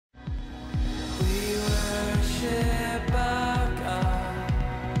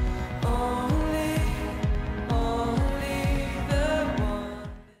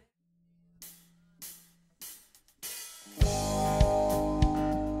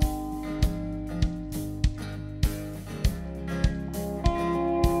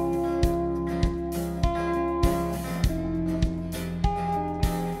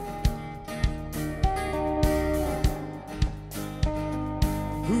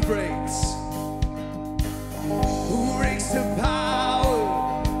Who breaks the power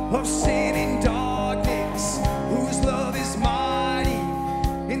of sin and darkness, whose love is mighty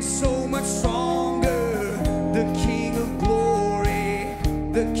and so much stronger, the King of glory,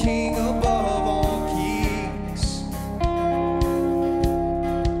 the King above all kings,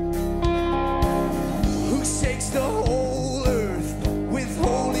 who shakes the whole earth with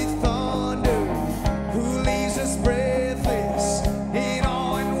holy thunder, who leaves us breathless in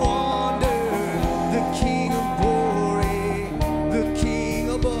awe and wonder, the King of glory, the King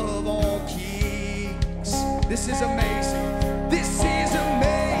above all kings. This is amazing. This is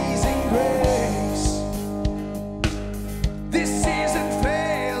amazing grace. This is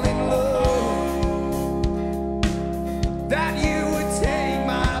unfailing love, that you would take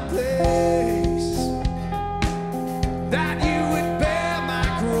my place, that you would bear my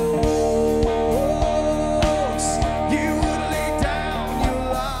cross, you would lay down your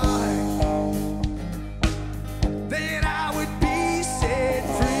life, that I would be set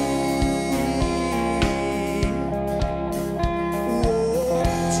free. Oh,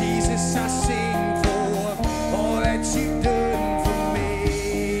 Jesus, I sing for all that you've done for me.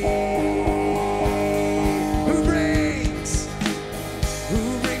 Who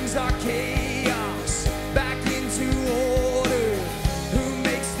brings our chaos back into order, who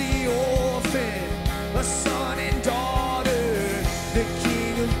makes the orphan a son and daughter, the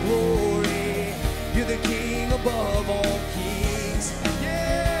King of glory, you're the King above all kings.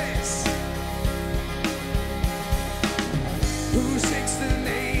 Yes. Who shakes the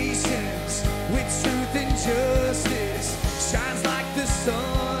nations with truth and justice, shines like the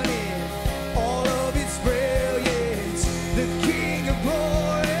sun in all of its brilliance, the King of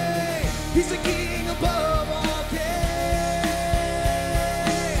glory, he's the King above all kings.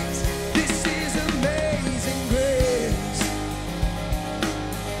 This is amazing grace.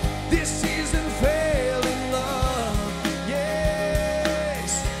 This is unfailing love.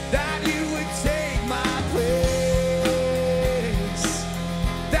 Yes, that you would take my place,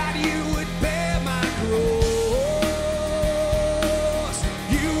 that you would bear my cross,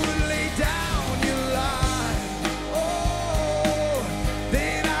 you would lay down your life, oh,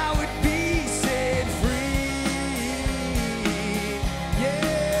 then I would be set free.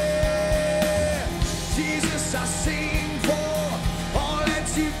 Yeah, Jesus, I sing for all that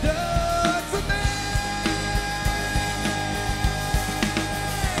you've done for me.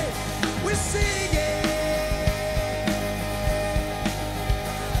 We're singing,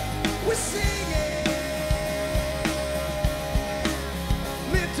 we're singing.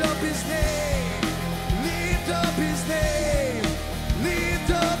 Lift up his name, lift up his name, lift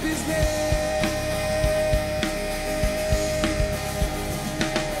up his name.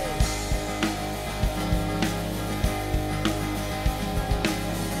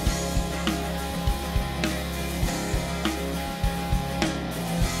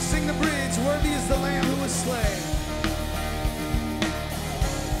 Sing the bridge, worthy is the Lamb who was slain.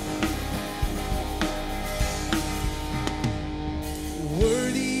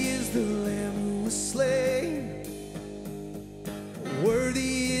 Worthy is the Lamb who was slain.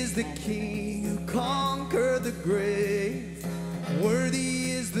 Worthy is the King who conquered the grave.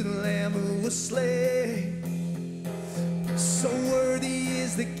 Worthy is the Lamb who was slain. So worthy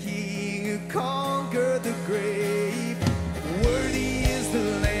is the King who conquered the grave. Worthy is the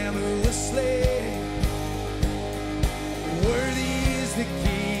Lamb who was slain. Worthy is the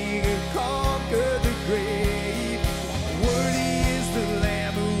King who conquered the grave. Worthy is the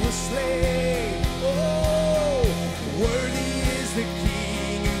Lamb who was slain. Oh, worthy is the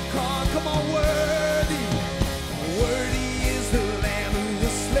King who conquered. Come on, worthy. Worthy is the Lamb who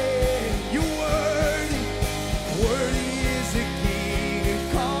was slain. You're worthy.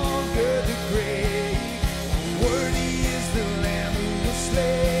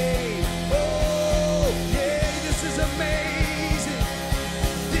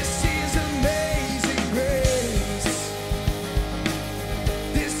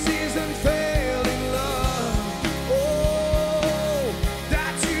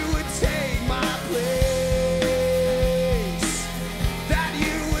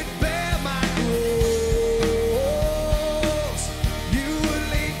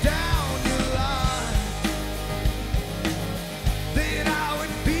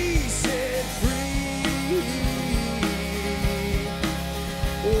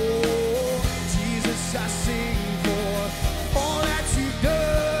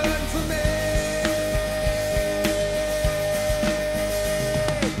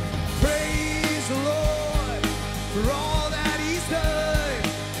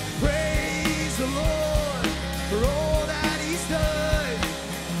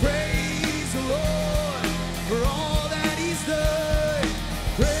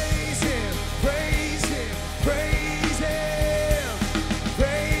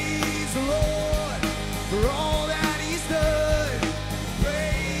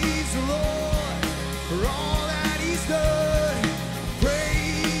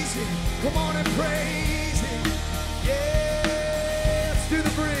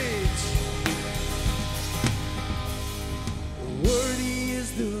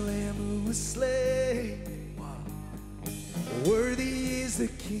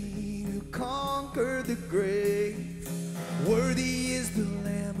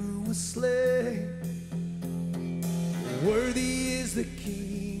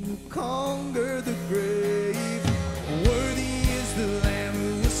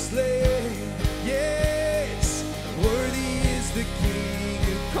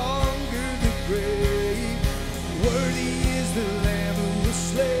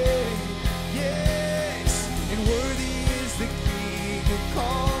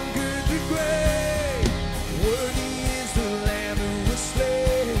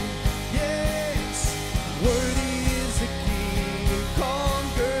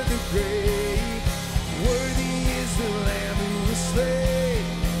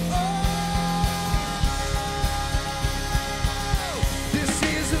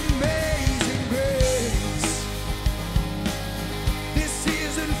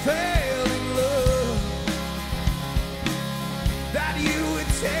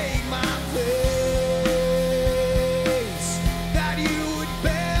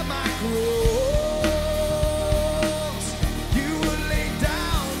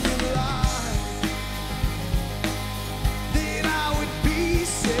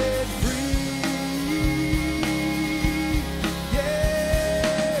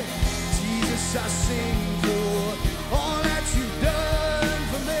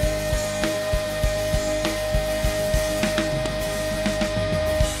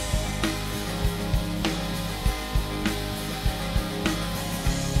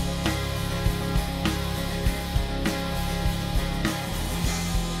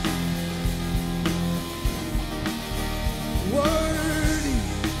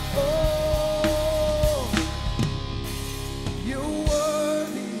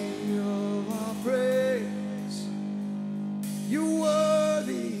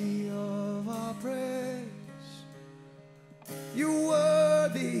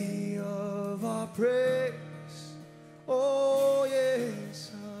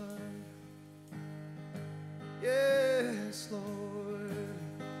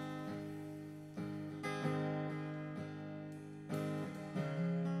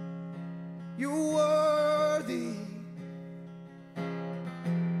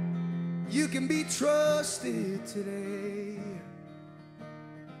 trusted today.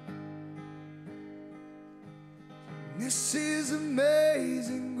 This is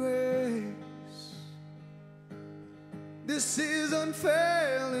amazing grace. This is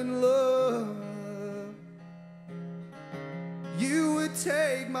unfailing love. You would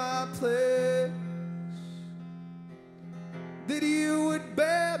take my place, that you would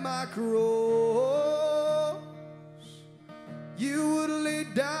bear my cross, you would lay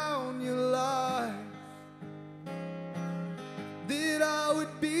down your life, that I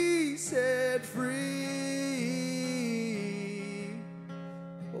would be set free.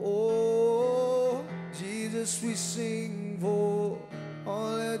 Oh, Jesus, we sing for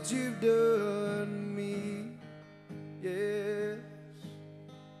all that you've done me. Yes.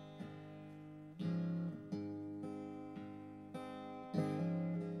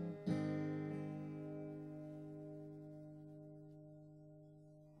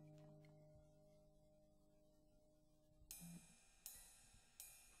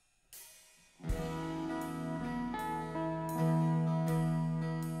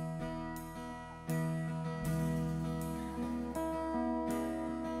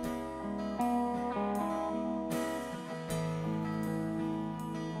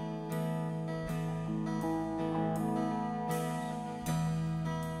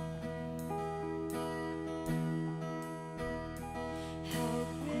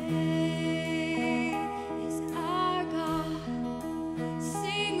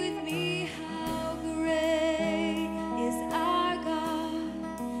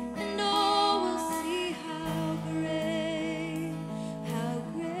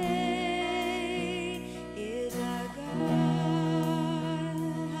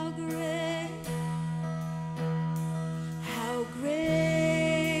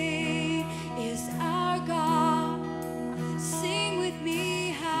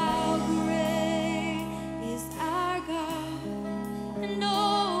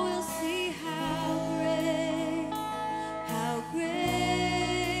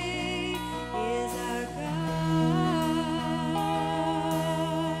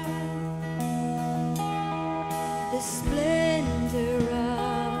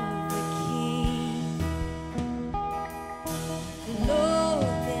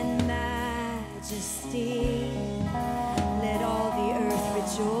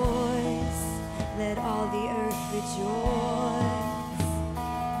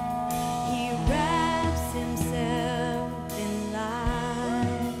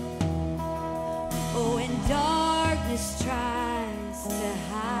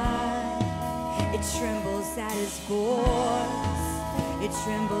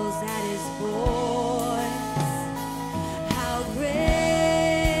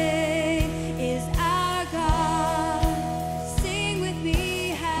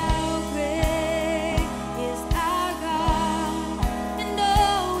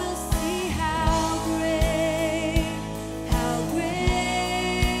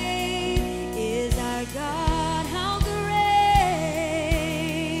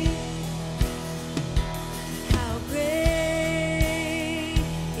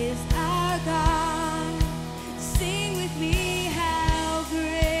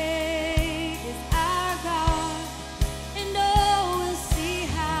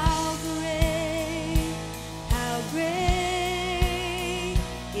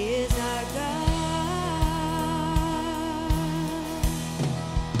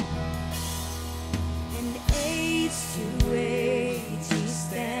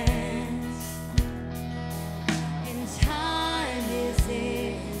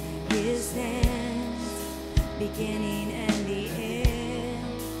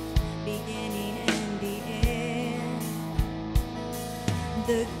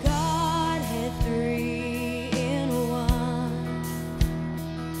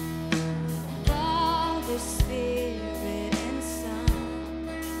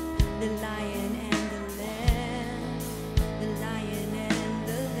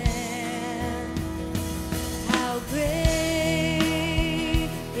 Great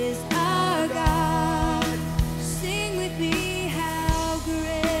is our God. Sing with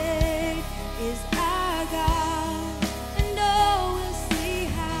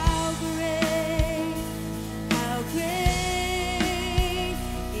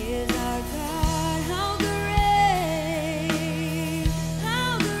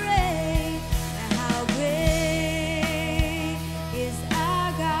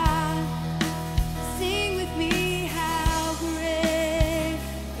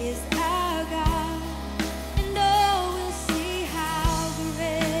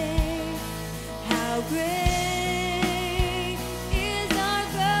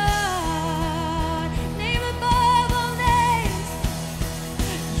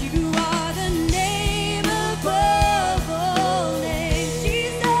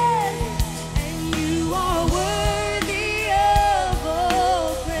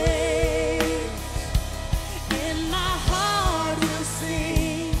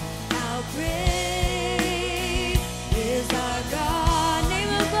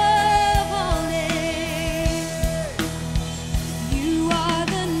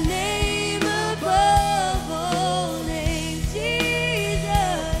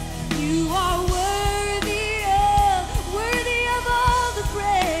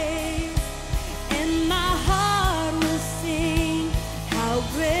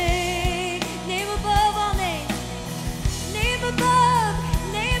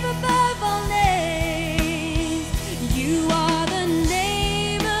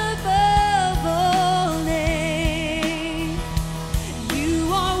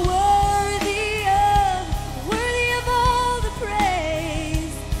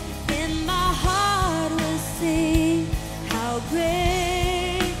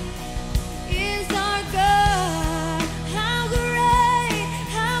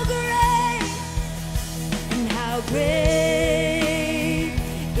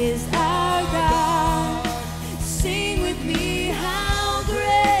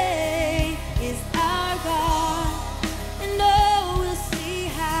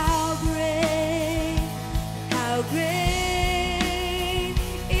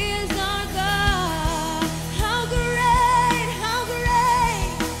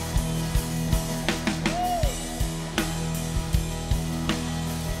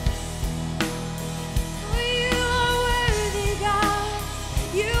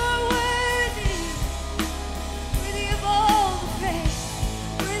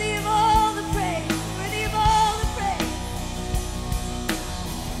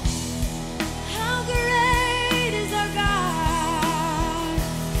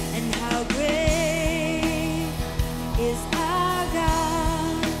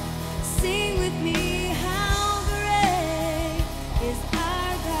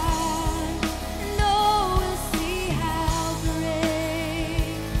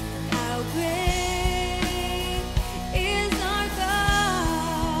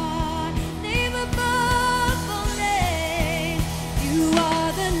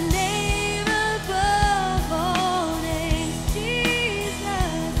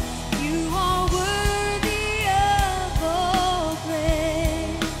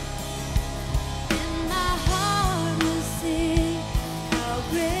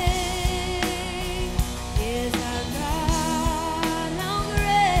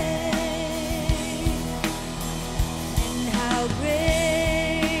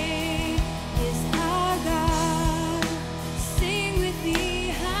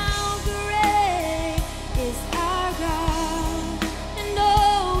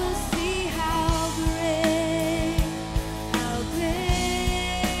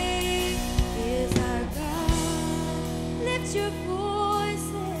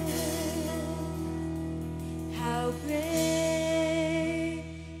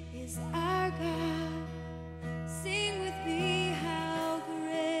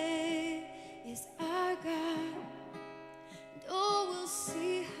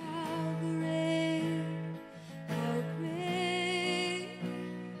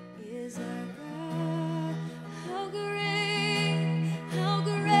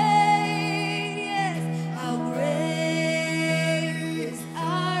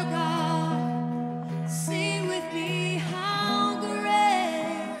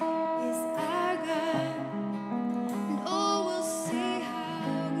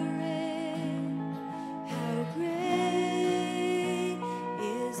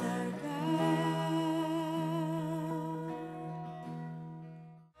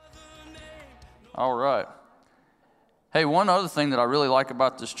All right. Hey, one other thing that I really like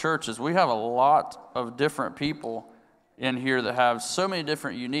about this church is we have a lot of different people in here that have so many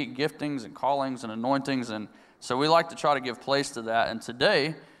different unique giftings and callings and anointings, and so we like to try to give place to that. And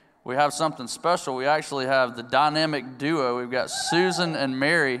today, we have something special. We actually have the dynamic duo. We've got Susan and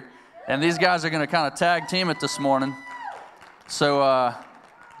Mary, and these guys are going to kind of tag team it this morning. So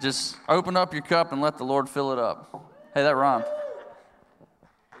just open up your cup and let the Lord fill it up. Hey, that rhymed.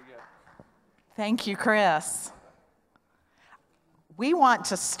 Thank you, Chris. We want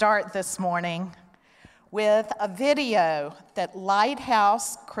to start this morning with a video that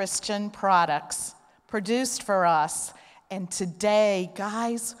Lighthouse Christian Products produced for us. And today,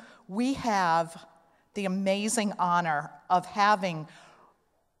 guys, we have the amazing honor of having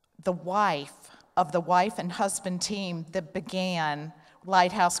the wife and husband team that began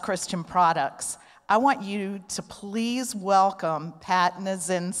Lighthouse Christian Products. I want you to please welcome Pat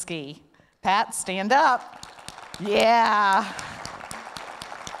Nazinski. Pat, stand up. Yeah.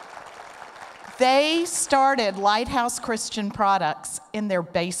 They started Lighthouse Christian Products in their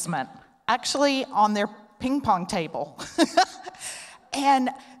basement, actually on their ping pong table.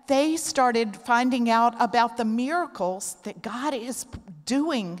 And they started finding out about the miracles that God is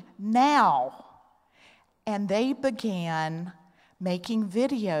doing now. And they began making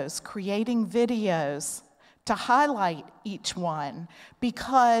videos, creating videos to highlight each one.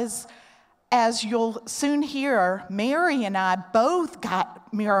 Because as you'll soon hear, Mary and I both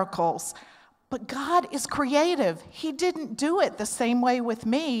got miracles. But God is creative. He didn't do it the same way with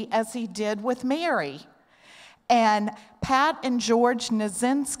me as he did with Mary. And Pat and George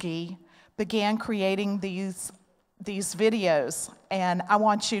Nazinski began creating these videos. And I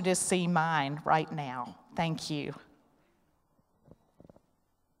want you to see mine right now. Thank you.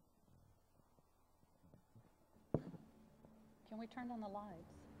 Can we turn on the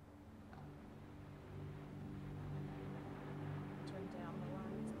lights? Turn down the lights.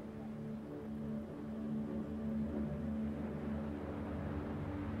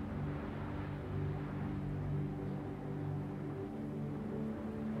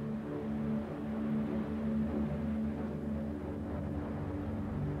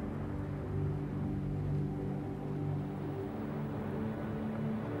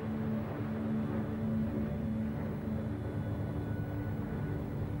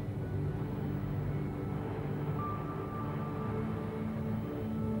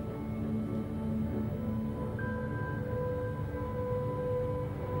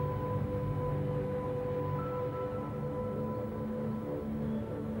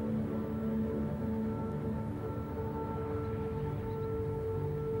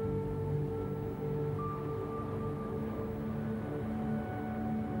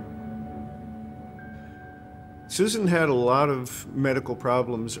 Susan had a lot of medical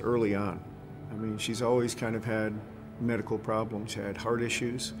problems early on. I mean, she's always kind of had medical problems, had heart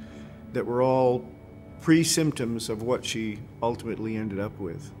issues that were all pre-symptoms of what she ultimately ended up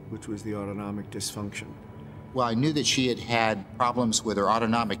with, which was the autonomic dysfunction. Well, I knew that she had had problems with her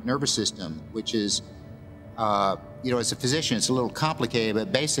autonomic nervous system, which is, as a physician, it's a little complicated,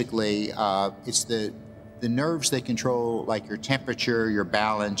 but basically it's the nerves that control like your temperature, your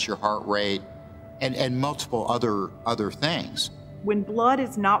balance, your heart rate, and multiple other things. When blood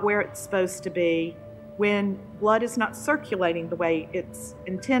is not where it's supposed to be, when blood is not circulating the way it's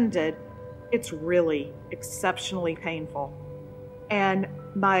intended, it's really exceptionally painful. And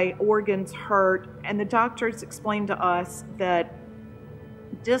my organs hurt, and the doctors explained to us that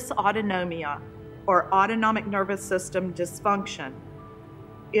dysautonomia, or autonomic nervous system dysfunction,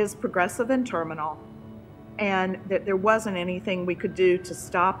 is progressive and terminal, and that there wasn't anything we could do to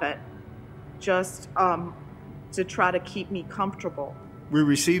stop it, just to try to keep me comfortable. We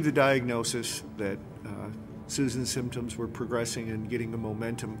received the diagnosis that Susan's symptoms were progressing and getting a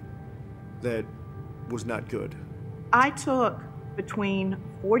momentum that was not good. I took between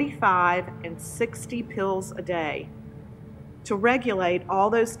 45 and 60 pills a day to regulate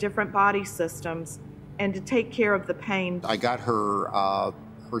all those different body systems and to take care of the pain. I got her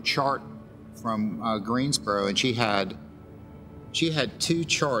chart from Greensboro, and she had 2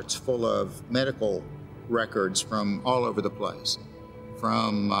 charts full of medical records from all over the place,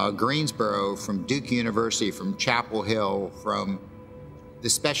 from Greensboro, from Duke University, from Chapel Hill, from the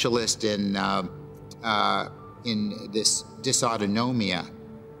specialist in this dysautonomia.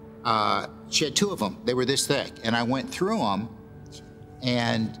 She had 2 of them. They were this thick, and I went through them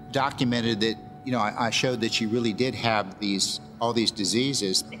and documented that. I showed that she really did have all these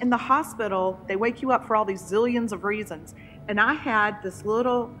diseases. In the hospital, they wake you up for all these zillions of reasons. And I had this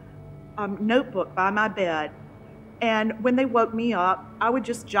little notebook by my bed, And when they woke me up, I would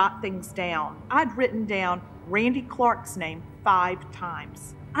just jot things down. I'd written down Randy Clark's name 5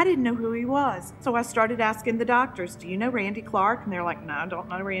 times. I didn't know who he was. So I started asking the doctors, do you know Randy Clark? And they're like, no, I don't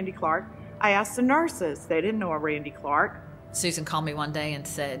know Randy Clark. I asked the nurses. They didn't know a Randy Clark. Susan called me one day and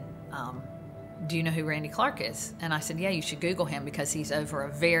said, do you know who Randy Clark is? And I said, yeah, you should Google him because he's over a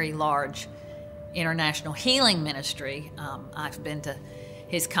very large international healing ministry. I've been to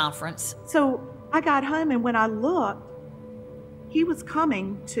his conference. So I got home, and when I looked, he was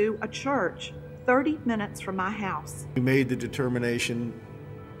coming to a church 30 minutes from my house. We made the determination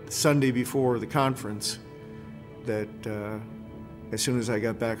Sunday before the conference that as soon as I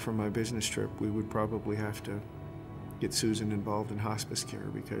got back from my business trip, we would probably have to get Susan involved in hospice care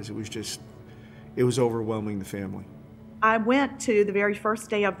because it was overwhelming the family. I went to the very first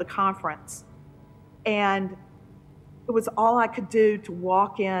day of the conference, and it was all I could do to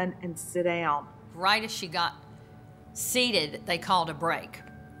walk in and sit down. Right as she got seated, they called a break.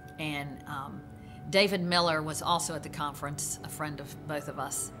 And David Miller was also at the conference, a friend of both of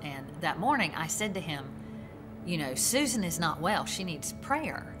us. And that morning I said to him, you know, Susan is not well. She needs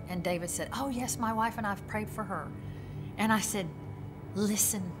prayer. And David said, oh, yes, my wife and I have prayed for her. And I said,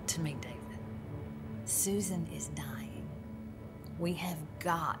 listen to me, David. Susan is dying. We have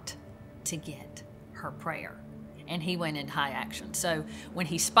got to get her prayer. And he went into high action. So when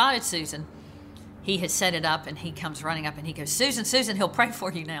he spotted Susan, he had set it up, and he comes running up and he goes, Susan, Susan, he'll pray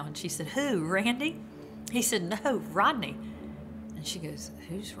for you now. And she said, who, Randy? He said, no, Rodney. And she goes,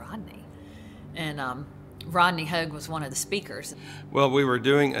 who's Rodney? And Rodney Hogue was one of the speakers. Well, we were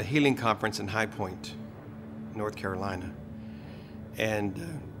doing a healing conference in High Point, North Carolina.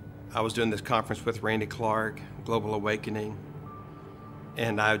 And I was doing this conference with Randy Clark, Global Awakening.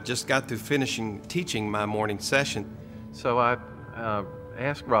 And I just got through finishing teaching my morning session. So I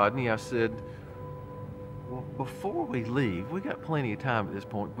asked Rodney, I said, well, before we leave, we got plenty of time at this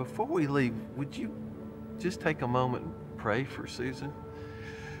point. Before we leave, would you just take a moment and pray for Susan?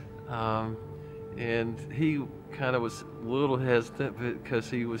 And he kind of was a little hesitant because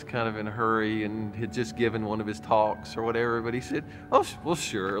he was kind of in a hurry and had just given one of his talks or whatever. But he said, "Oh, well,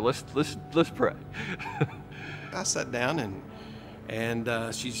 sure. Let's pray." I sat down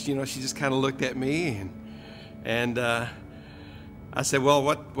and she just kind of looked at me and I said, "Well,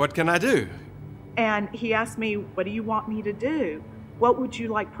 what can I do?" And he asked me, what do you want me to do? What would you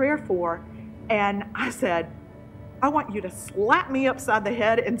like prayer for? And I said, I want you to slap me upside the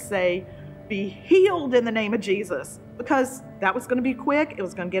head and say, be healed in the name of Jesus. Because that was going to be quick. It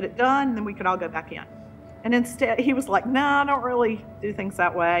was going to get it done. And then we could all go back in. And instead, he was like, no, I don't really do things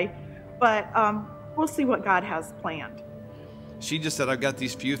that way. But we'll see what God has planned. She just said, I've got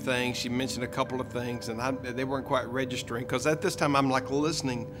these few things. She mentioned a couple of things, and they weren't quite registering, because at this time I'm like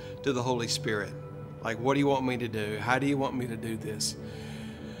listening to the Holy Spirit. Like, what do you want me to do? How do you want me to do this?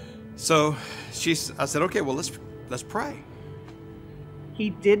 So I said, okay, well, let's pray.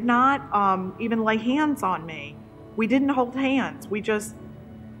 He did not even lay hands on me. We didn't hold hands. We just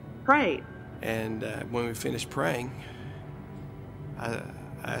prayed. And when we finished praying, I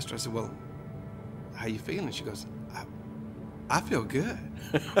asked her, I said, well, how you feeling? She goes, I feel good.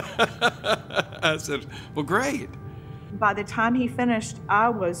 I said, well, great. By the time he finished, I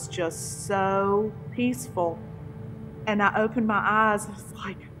was just so peaceful. And I opened my eyes. I was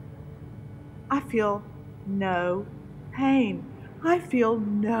like, I feel no pain. I feel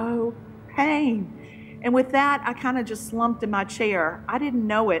no pain. And with that, I kind of just slumped in my chair. I didn't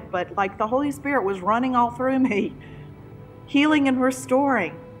know it, but like the Holy Spirit was running all through me, healing and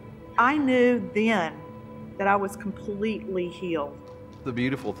restoring. I knew then that I was completely healed. The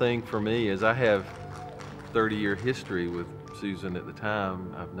beautiful thing for me is I have 30-year history with Susan at the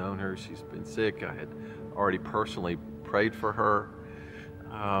time. I've known her. She's been sick. I had already personally prayed for her.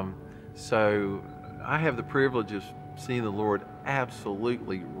 So I have the privilege of seeing the Lord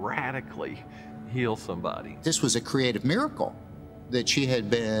absolutely, radically heal somebody. This was a creative miracle that she had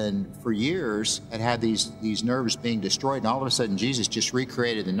been, for years, had these nerves being destroyed, and all of a sudden Jesus just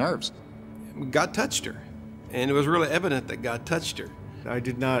recreated the nerves. God touched her, and it was really evident that God touched her. I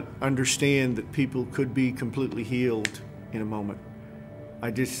did not understand that people could be completely healed in a moment. I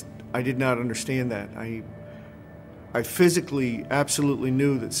did not understand that. I physically absolutely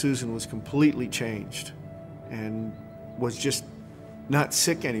knew that Susan was completely changed and was just not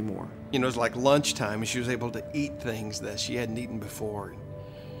sick anymore. You know, it was like lunchtime, and she was able to eat things that she hadn't eaten before.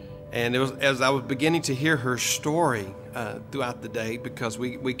 And it was as I was beginning to hear her story throughout the day, because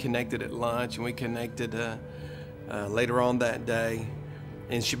we connected at lunch and we connected later on that day,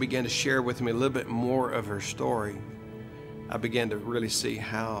 and she began to share with me a little bit more of her story. I began to really see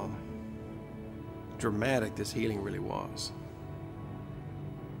how dramatic this healing really was.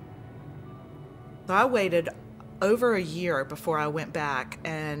 So I waited over a year before I went back,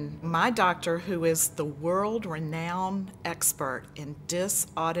 and my doctor, who is the world-renowned expert in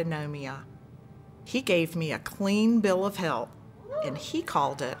dysautonomia, he gave me a clean bill of health, and he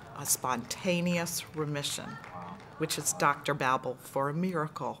called it a spontaneous remission, which is Dr. Babel for a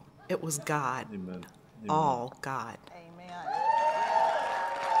miracle. It was God. Amen. All God.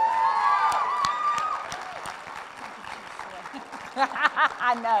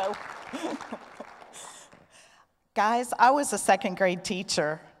 I know. Guys, I was a second grade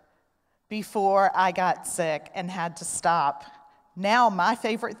teacher before I got sick and had to stop. Now my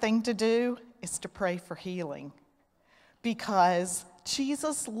favorite thing to do is to pray for healing, because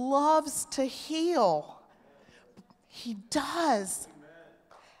Jesus loves to heal. He does.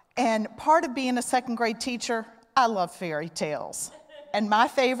 And part of being a second grade teacher, I love fairy tales. And my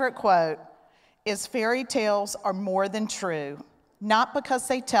favorite quote is, "Fairy tales are more than true, not because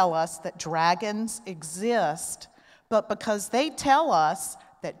they tell us that dragons exist, but because they tell us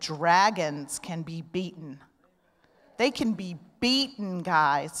that dragons can be beaten." They can be beaten,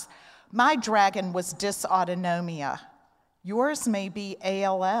 guys. My dragon was dysautonomia. Yours may be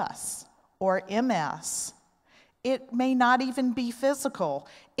ALS or MS. It may not even be physical.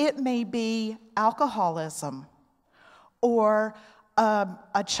 It may be alcoholism or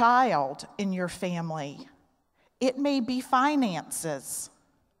a child in your family. It may be finances.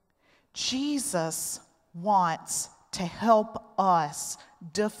 Jesus wants to help us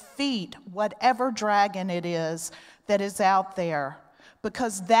defeat whatever dragon it is that is out there,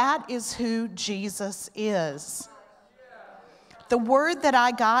 because that is who Jesus is. The word that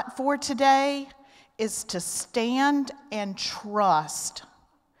I got for today is to stand and trust.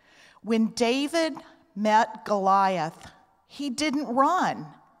 When David met Goliath, he didn't run.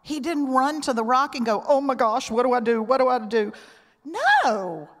 He didn't run to the rock and go, "Oh my gosh, what do I do? What do I do?"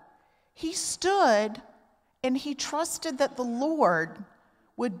 No. He stood and he trusted that the Lord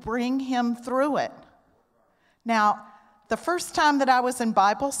would bring him through it. Now, the first time that I was in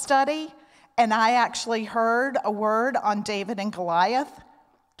Bible study and I actually heard a word on David and Goliath,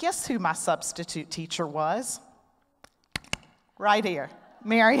 guess who my substitute teacher was? Right here,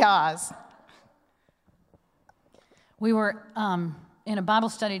 Mary Hasz. We were in a Bible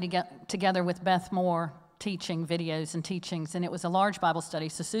study together with Beth Moore, teaching videos and teachings, and it was a large Bible study.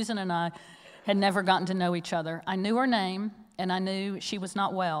 So Susan and I had never gotten to know each other. I knew her name, and I knew she was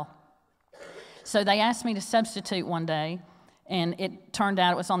not well. So they asked me to substitute one day, and it turned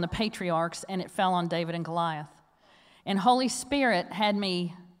out it was on the patriarchs, and it fell on David and Goliath. And Holy Spirit had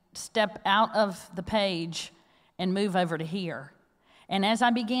me step out of the page and move over to here. And as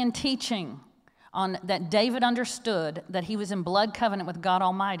I began teaching on that David understood that he was in blood covenant with God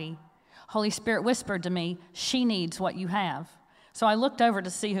Almighty, Holy Spirit whispered to me, "She needs what you have." So I looked over to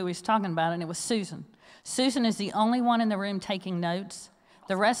see who he was talking about, and it was Susan. Susan is the only one in the room taking notes.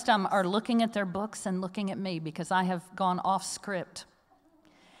 The rest of them are looking at their books and looking at me because I have gone off script.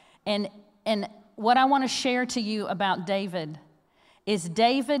 And what I want to share to you about David is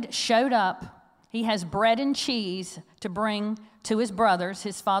David showed up. He has bread and cheese to bring to his brothers.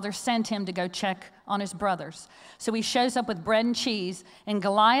 His father sent him to go check on his brothers. So he shows up with bread and cheese, and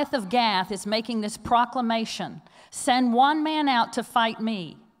Goliath of Gath is making this proclamation: "Send one man out to fight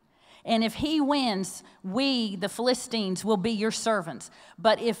me. And if he wins, we, the Philistines, will be your servants.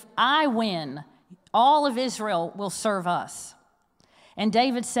 But if I win, all of Israel will serve us." And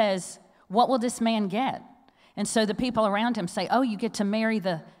David says, "What will this man get?" And so the people around him say, "Oh, you get to marry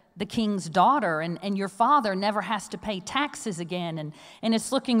the king's daughter, and your father never has to pay taxes again, and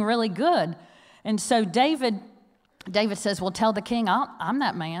it's looking really good." And so David says, "Well, tell the king, I'm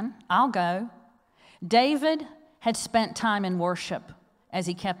that man. I'll go." David had spent time in worship as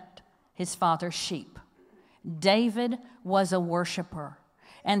he kept his father's sheep. David was a worshiper,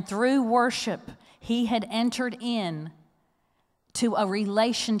 and through worship, he had entered in to a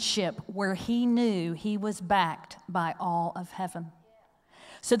relationship where he knew he was backed by all of heaven.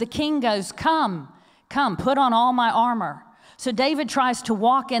 So the king goes, come, put on all my armor." So David tries to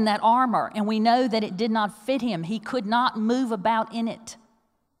walk in that armor, and we know that it did not fit him. He could not move about in it.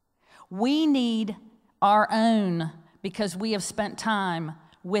 We need our own because we have spent time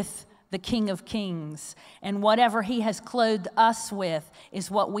with the King of Kings, and whatever he has clothed us with is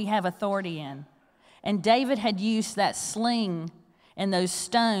what we have authority in. And David had used that sling and those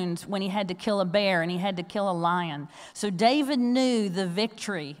stones when he had to kill a bear and he had to kill a lion. So David knew the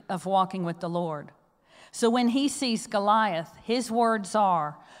victory of walking with the Lord. So when he sees Goliath, his words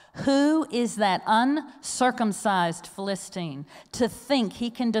are, Who is that uncircumcised Philistine to think he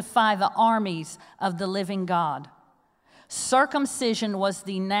can defy the armies of the living God? Circumcision was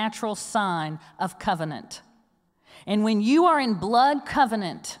the natural sign of covenant. And when you are in blood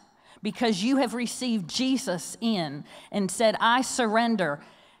covenant, because you have received Jesus in and said, I surrender,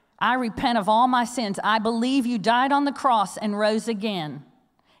 I repent of all my sins, I believe you died on the cross and rose again,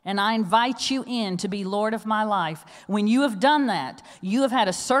 and I invite you in to be Lord of my life. When you have done that, you have had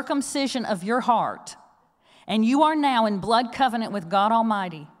a circumcision of your heart, and you are now in blood covenant with God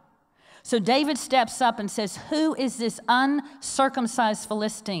Almighty. So David steps up and says, who is this uncircumcised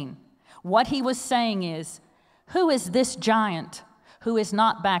Philistine? What he was saying is, who is this giant who is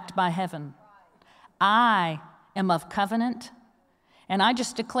not backed by heaven? I am of covenant, and I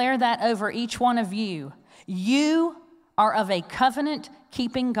just declare that over each one of you. You are of a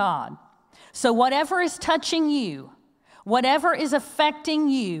covenant-keeping God. So whatever is touching you, whatever is affecting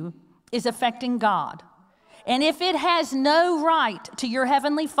you, is affecting God. And if it has no right to your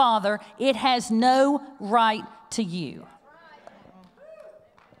Heavenly Father, it has no right to you.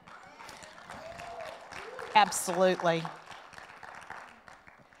 Absolutely.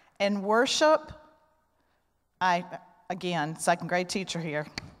 In worship, again, second grade teacher here,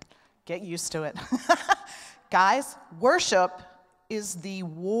 get used to it. Guys, worship is the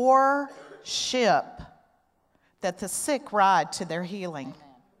warship that the sick ride to their healing.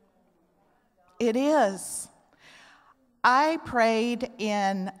 It is. I prayed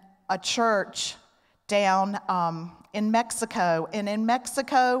in a church down in Mexico, and in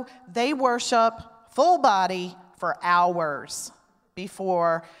Mexico, they worship full body for hours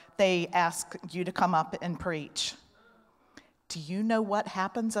before they ask you to come up and preach. Do you know what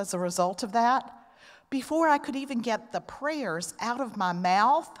happens as a result of that? Before I could even get the prayers out of my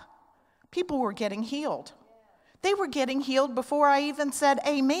mouth, people were getting healed. They were getting healed before I even said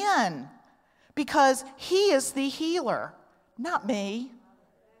amen, because he is the healer, not me.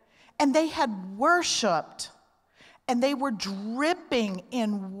 And they had worshiped, and they were dripping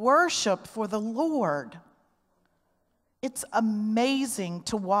in worship for the Lord. It's amazing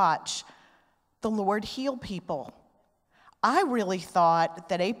to watch the Lord heal people. I really thought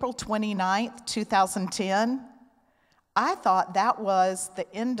that April 29th, 2010, I thought that was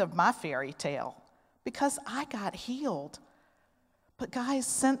the end of my fairy tale because I got healed. But guys,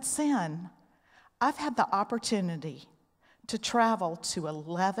 since then, I've had the opportunity to travel to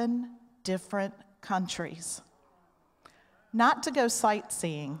 11 different countries. Not to go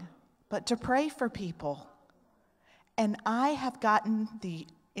sightseeing, but to pray for people. And I have gotten the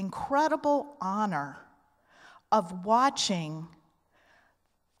incredible honor of watching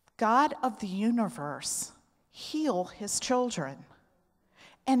God of the universe heal his children.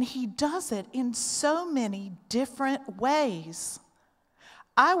 And he does it in so many different ways.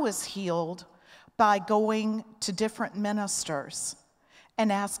 I was healed by going to different ministers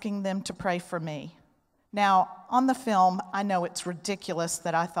and asking them to pray for me. Now, on the film, I know it's ridiculous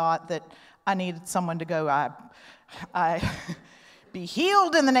that I thought that I needed someone to go, I be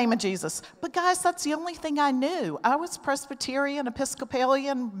healed in the name of Jesus. But guys, that's the only thing I knew. I was Presbyterian,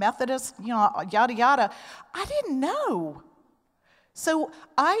 Episcopalian, Methodist, yada, yada. I didn't know. So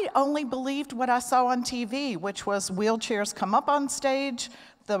I only believed what I saw on TV, which was wheelchairs come up on stage,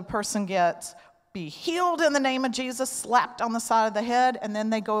 the person gets be healed in the name of Jesus, slapped on the side of the head, and then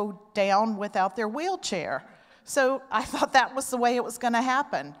they go down without their wheelchair. So I thought that was the way it was going to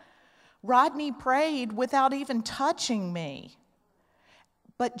happen. Rodney prayed without even touching me.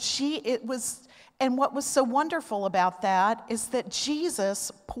 And what was so wonderful about that is that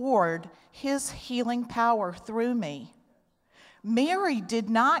Jesus poured his healing power through me. Mary did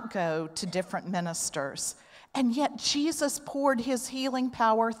not go to different ministers, and yet Jesus poured his healing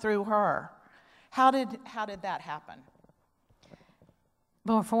power through her. How did that happen?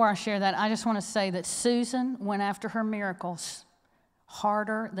 Before I share that, I just want to say that Susan went after her miracles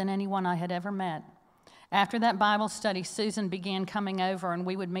harder than anyone I had ever met. After that Bible study, Susan began coming over, and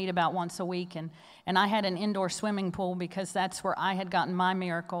we would meet about once a week. And I had an indoor swimming pool because that's where I had gotten my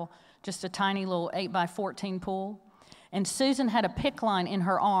miracle, just a tiny little 8x14 pool. And Susan had a PICC line in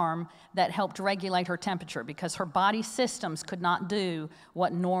her arm that helped regulate her temperature because her body systems could not do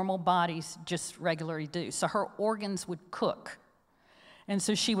what normal bodies just regularly do. So her organs would cook. And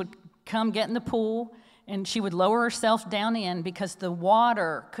so she would come get in the pool, and she would lower herself down in because the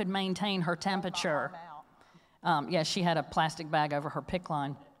water could maintain her temperature. She had a plastic bag over her PICC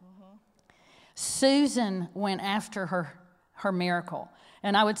line. Mm-hmm. Susan went after her miracle.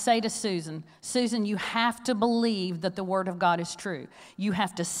 And I would say to Susan, you have to believe that the Word of God is true. You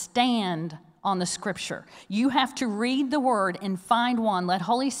have to stand on the scripture. You have to read the word and find one. Let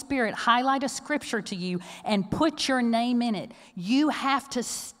Holy Spirit highlight a scripture to you and put your name in it. You have to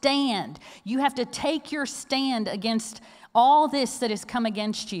stand. You have to take your stand against all this that has come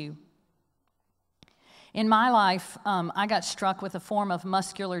against you. In my life, I got struck with a form of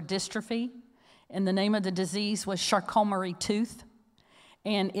muscular dystrophy, and the name of the disease was Charcot-Marie-Tooth,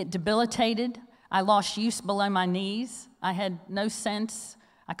 and it debilitated. I lost use below my knees. I had no sense.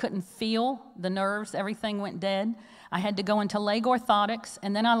 I couldn't feel the nerves. Everything went dead. I had to go into leg orthotics,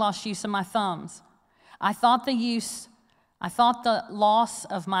 and then I lost use of my thumbs. I thought the loss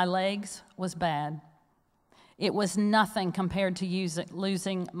of my legs was bad. It was nothing compared to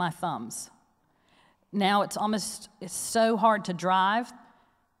losing my thumbs. Now it's so hard to drive.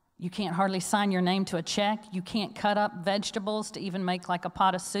 You can't hardly sign your name to a check. You can't cut up vegetables to even make like a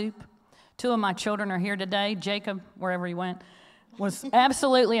pot of soup. 2 of my children are here today. Jacob, wherever he went, was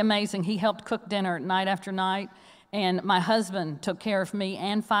absolutely amazing. He helped cook dinner night after night. And my husband took care of me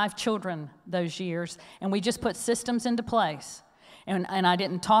and 5 children those years. And we just put systems into place. And I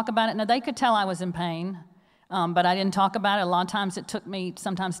didn't talk about it. Now, they could tell I was in pain, but I didn't talk about it. A lot of times it took me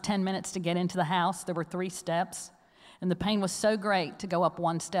sometimes 10 minutes to get into the house. There were 3 steps. And the pain was so great to go up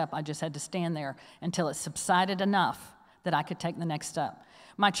 1 step, I just had to stand there until it subsided enough that I could take the next step.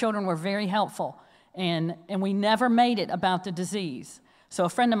 My children were very helpful, and we never made it about the disease. So a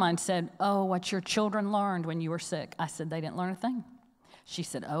friend of mine said, "Oh, what your children learned when you were sick." I said, "They didn't learn a thing." She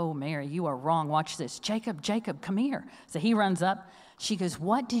said, "Oh, Mary, you are wrong. Watch this. Jacob, come here." So he runs up. She goes,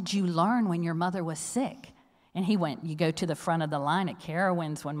 "What did you learn when your mother was sick?" And he went, "You go to the front of the line at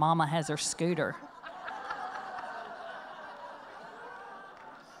Carowinds when Mama has her scooter."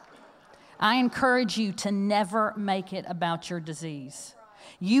 I encourage you to never make it about your disease.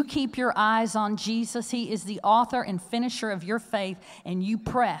 You keep your eyes on Jesus. He is the author and finisher of your faith, and you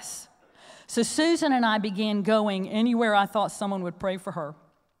press. So Susan and I began going anywhere I thought someone would pray for her.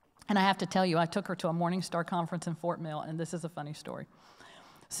 And I have to tell you, I took her to a Morning Star conference in Fort Mill, and this is a funny story.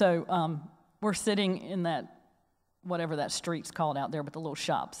 So we're sitting in that, whatever that street's called out there with the little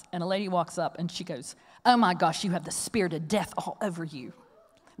shops, and a lady walks up, and she goes, "Oh my gosh, you have the spirit of death all over you."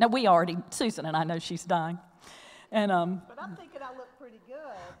 Now, Susan and I know she's dying. And, but I'm thinking I look pretty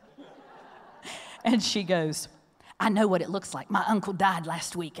good. And she goes, "I know what it looks like. My uncle died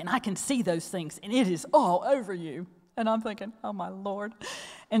last week, and I can see those things, and it is all over you." And I'm thinking, oh, my Lord.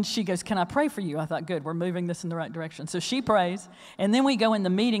 And she goes, "Can I pray for you?" I thought, good, we're moving this in the right direction. So she prays, and then we go in the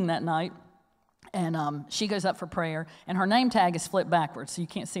meeting that night, and she goes up for prayer, and her name tag is flipped backwards, so you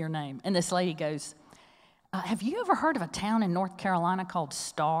can't see her name. And this lady goes, "Have you ever heard of a town in North Carolina called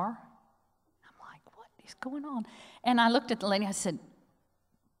Starr?" I'm like, what is going on? And I looked at the lady, I said,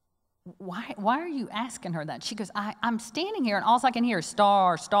 why are you asking her that? She goes, I'm standing here, and all I can hear is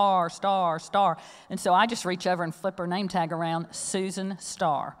Starr, Starr, Starr, Starr. And so I just reach over and flip her name tag around, Susan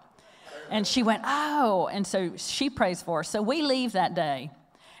Starr. And she went, "Oh," and so she prays for her. So we leave that day,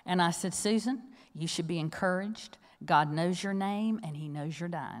 and I said, "Susan, you should be encouraged. God knows your name, and he knows you're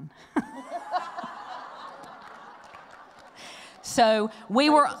dying." So we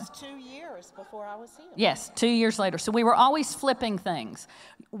were. It was 2 years before I was healed. Yes, 2 years later. So we were always flipping things.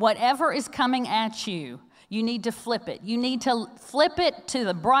 Whatever is coming at you, you need to flip it. You need to flip it to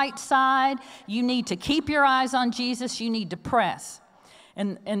the bright side. You need to keep your eyes on Jesus. You need to press.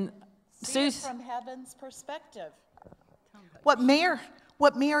 And See it from heaven's perspective. What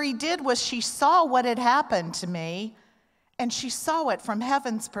Mary did was she saw what had happened to me, and she saw it from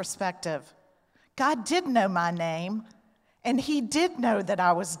heaven's perspective. God did know my name. And he did know that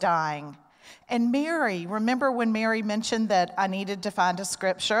I was dying. And Mary, remember when Mary mentioned that I needed to find a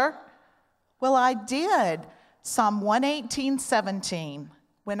scripture? Well, I did. Psalm 118:17.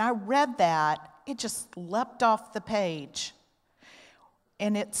 When I read that, it just leapt off the page.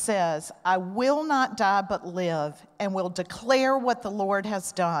 And it says, "I will not die but live, and will declare what the Lord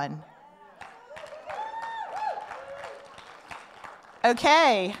has done."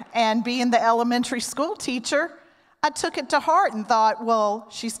 Okay, and being the elementary school teacher, I took it to heart and thought, well,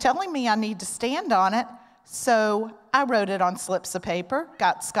 she's telling me I need to stand on it. So I wrote it on slips of paper,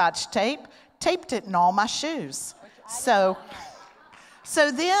 got Scotch tape, taped it in all my shoes. So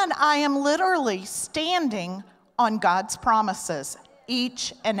then I am literally standing on God's promises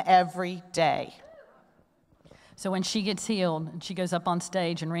each and every day. So when she gets healed, and she goes up on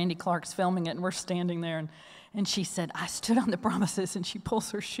stage, and Randy Clark's filming it, and we're standing there, and she said, "I stood on the promises," and she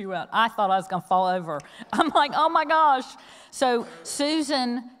pulls her shoe out. I thought I was going to fall over. I'm like, oh my gosh. So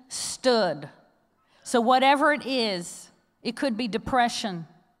Susan stood. So whatever it is, it could be depression.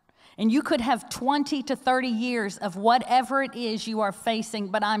 And you could have 20 to 30 years of whatever it is you are facing,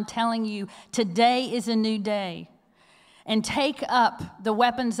 but I'm telling you, today is a new day. And take up the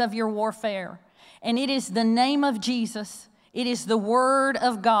weapons of your warfare. And it is the name of Jesus. It is the Word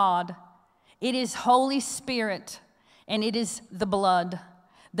of God. It is Holy Spirit. And it is the blood.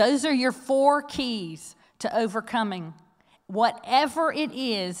 Those are your 4 keys to overcoming whatever it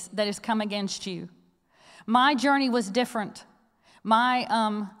is that has come against you. My journey was different. My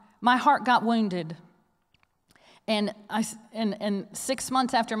heart got wounded. And 6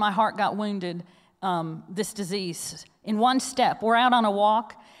 months after my heart got wounded, this disease, in one step, we're out on a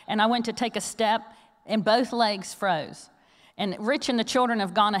walk, and I went to take a step, and both legs froze. And Rich and the children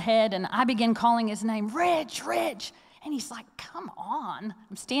have gone ahead, and I began calling his name, Rich, Rich. And he's like, come on.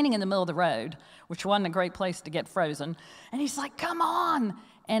 I'm standing in the middle of the road, which wasn't a great place to get frozen. And he's like, come on.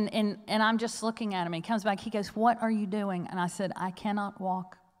 And I'm just looking at him. He comes back. He goes, what are you doing? And I said, I cannot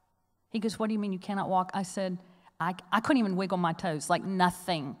walk. He goes, what do you mean you cannot walk? I said, I couldn't even wiggle my toes, like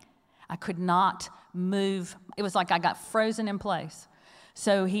nothing. I could not move. It was like I got frozen in place.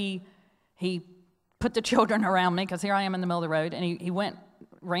 So he put the children around me, because here I am in the middle of the road, and he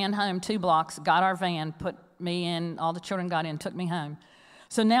ran home 2 blocks, got our van, put me in, all the children got in, took me home.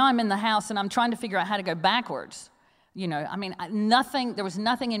 So now I'm in the house, and I'm trying to figure out how to go backwards. You know, I mean, there was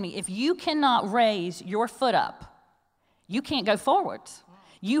nothing in me. If you cannot raise your foot up, you can't go forwards.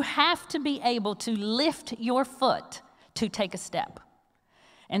 You have to be able to lift your foot to take a step.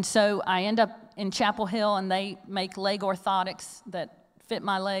 And so I end up in Chapel Hill, and they make leg orthotics that fit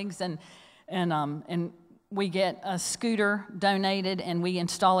my legs, and we get a scooter donated, and we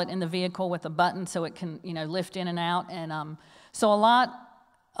install it in the vehicle with a button so it can, lift in and out. And so a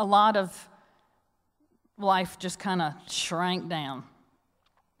lot of life just kind of shrank down.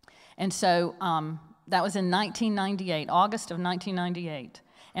 And so that was in 1998, August of 1998.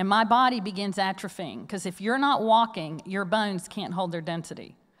 And my body begins atrophying, because if you're not walking, your bones can't hold their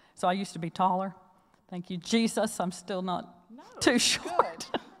density. So I used to be taller. Thank you, Jesus. I'm still not too short.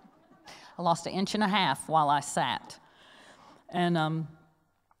 I lost 1.5 inches while I sat. And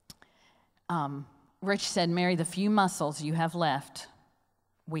Rich said, Mary, the few muscles you have left,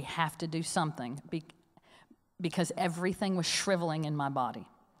 we have to do something, because everything was shriveling in my body.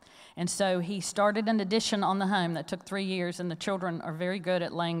 And so he started an addition on the home that took 3 years, and the children are very good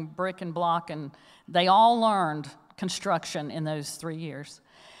at laying brick and block, and they all learned construction in those 3 years.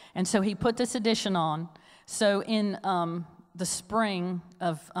 And so he put this addition on. So in the spring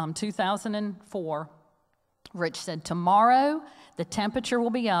of 2004, Rich said, tomorrow the temperature will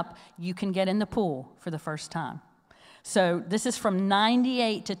be up. You can get in the pool for the first time. So this is from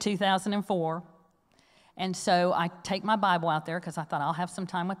 98 to 2004. And so I take my Bible out there, because I thought I'll have some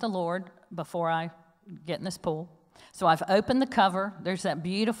time with the Lord before I get in this pool. So I've opened the cover. There's that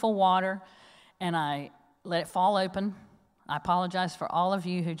beautiful water, and I let it fall open. I apologize for all of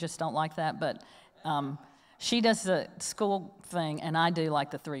you who just don't like that, but she does the school thing, and I do like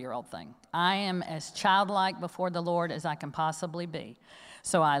the 3-year-old thing. I am as childlike before the Lord as I can possibly be.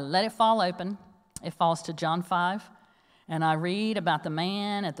 So I let it fall open. It falls to John 5, and I read about the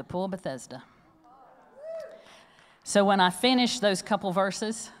man at the pool of Bethesda. So when I finish those couple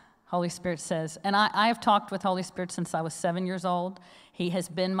verses, Holy Spirit says, and I have talked with Holy Spirit since I was 7 years old. He has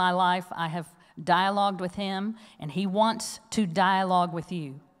been my life. I have dialogued with him, and he wants to dialogue with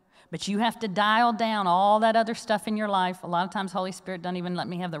you. But you have to dial down all that other stuff in your life. A lot of times Holy Spirit doesn't even let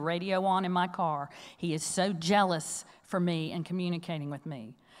me have the radio on in my car. He is so jealous for me and communicating with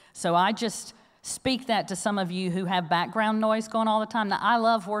me. So I just speak that to some of you who have background noise going all the time. Now, I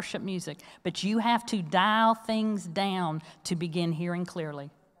love worship music, but you have to dial things down to begin hearing clearly.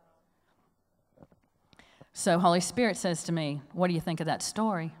 So Holy Spirit says to me, what do you think of that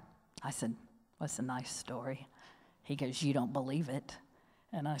story? I said, well, it's a nice story. He goes, you don't believe it.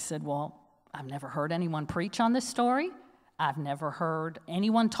 And I said, well, I've never heard anyone preach on this story. I've never heard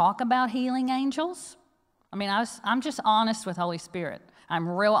anyone talk about healing angels. I mean, I'm just honest with Holy Spirit. I'm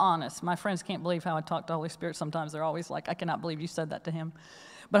real honest. My friends can't believe how I talk to Holy Spirit sometimes. They're always like, I cannot believe you said that to him.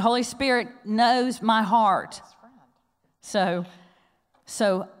 But Holy Spirit knows my heart. So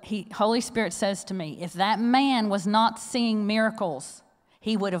Holy Spirit says to me, if that man was not seeing miracles,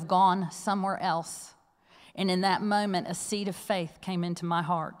 he would have gone somewhere else. And in that moment, a seed of faith came into my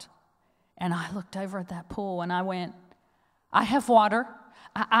heart. And I looked over at that pool and I went, I have water.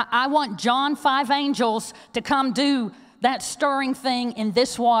 I want John 5 angels to come do that stirring thing in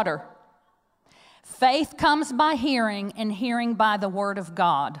this water. Faith comes by hearing, and hearing by the word of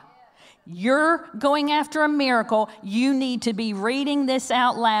God. You're going after a miracle. You need to be reading this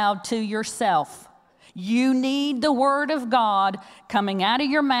out loud to yourself. You need the Word of God coming out of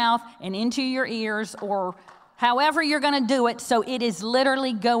your mouth and into your ears, or however you're going to do it, so it is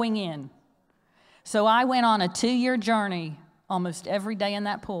literally going in. So I went on a 2-year journey almost every day in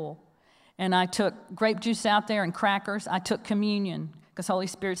that pool. And I took grape juice out there and crackers. I took communion because Holy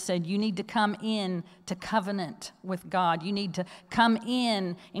Spirit said, you need to come in to covenant with God. You need to come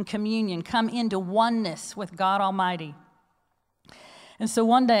in communion, come into oneness with God Almighty. And so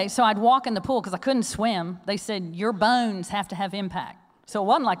one day, so I'd walk in the pool because I couldn't swim. They said, your bones have to have impact. So it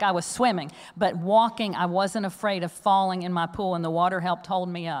wasn't like I was swimming, but walking, I wasn't afraid of falling in my pool, and the water helped hold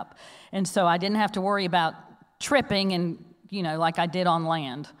me up. And so I didn't have to worry about tripping and, like I did on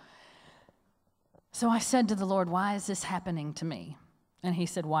land. So I said to the Lord, why is this happening to me? And he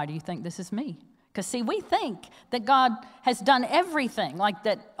said, why do you think this is me? Because, see, we think that God has done everything, like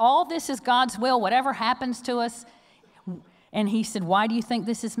that all this is God's will, whatever happens to us. And he said, why do you think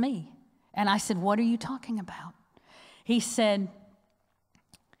this is me? And I said, what are you talking about? He said,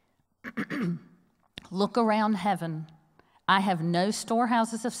 look around heaven. I have no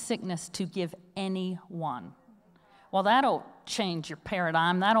storehouses of sickness to give anyone. Well, that'll change your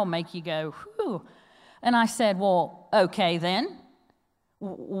paradigm. That'll make you go, whew. And I said, well, okay then.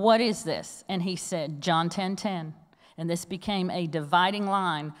 What is this? And he said, John 10:10. And this became a dividing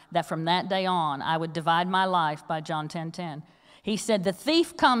line that from that day on, I would divide my life by John 10:10. He said, the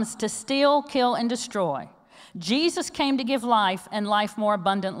thief comes to steal, kill, and destroy. Jesus came to give life and life more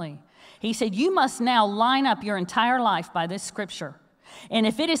abundantly. He said, you must now line up your entire life by this scripture. And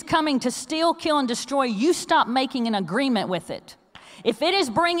if it is coming to steal, kill, and destroy, you stop making an agreement with it. If it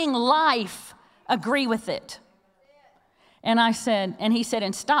is bringing life, agree with it. And I said, and he said,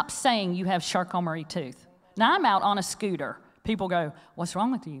 and stop saying you have Charcot-Marie tooth. Now I'm out on a scooter. People go, what's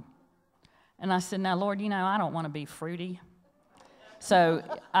wrong with you? And I said, now, Lord, I don't want to be fruity. So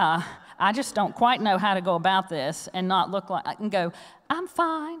I just don't quite know how to go about this and not look like, I can go, I'm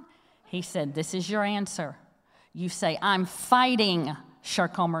fine. He said, this is your answer. You say, I'm fighting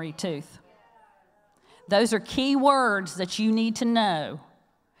Charcot-Marie tooth. Those are key words that you need to know.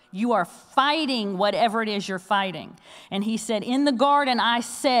 You are fighting whatever it is you're fighting. And he said, in the garden, I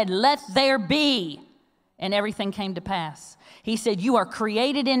said, let there be. And everything came to pass. He said, you are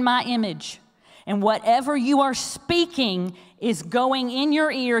created in my image. And whatever you are speaking is going in your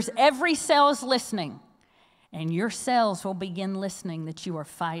ears. Every cell is listening. And your cells will begin listening that you are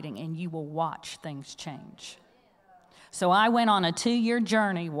fighting, and you will watch things change. So I went on a 2-year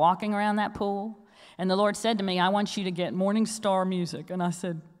journey walking around that pool. And the Lord said to me, I want you to get Morning Star music. And I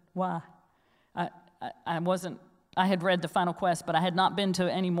said, why? I had read the Final Quest, but I had not been to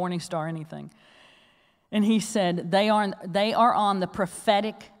any Morning Star anything. And he said, they are on the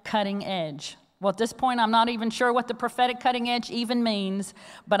prophetic cutting edge. Well, at this point, I'm not even sure what the prophetic cutting edge even means,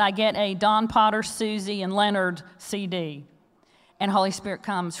 but I get a Don Potter, Susie, and Leonard CD. And Holy Spirit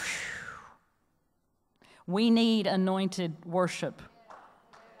comes. Whew. We need anointed worship.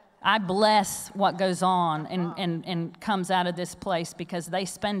 I bless what goes on and comes out of this place because they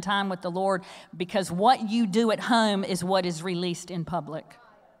spend time with the Lord, because what you do at home is what is released in public.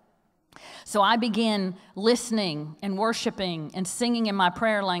 So I began listening and worshiping and singing in my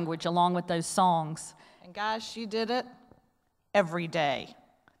prayer language along with those songs. And guys, she did it every day,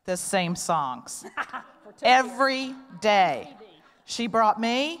 the same songs. Every day. She brought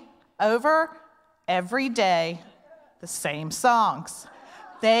me over every day, the same songs.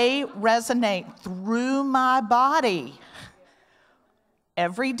 They resonate through my body.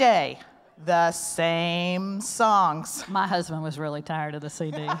 Every day, the same songs. My husband was really tired of the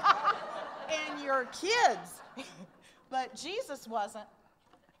CD. And your kids. But Jesus wasn't.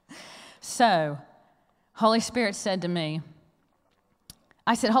 So, Holy Spirit said to me,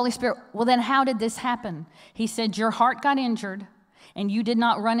 I said, Holy Spirit, well then how did this happen? He said, your heart got injured and you did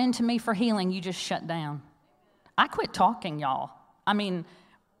not run into me for healing, you just shut down. I quit talking, y'all. I mean,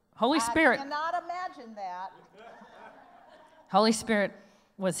 Holy Spirit. I cannot imagine that. Holy Spirit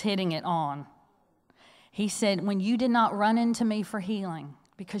was hitting it on. He said, when you did not run into me for healing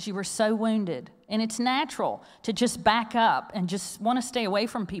because you were so wounded, and it's natural to just back up and just want to stay away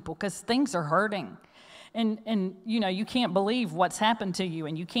from people because things are hurting. And you can't believe what's happened to you,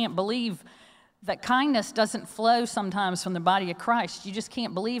 and you can't believe that kindness doesn't flow sometimes from the body of Christ. You just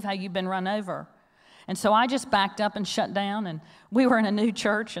can't believe how you've been run over. And so I just backed up and shut down, and we were in a new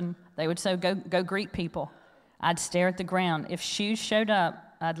church, and they would say, go greet people. I'd stare at the ground. If shoes showed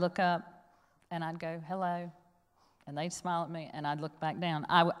up, I'd look up, and I'd go, hello, and they'd smile at me, and I'd look back down.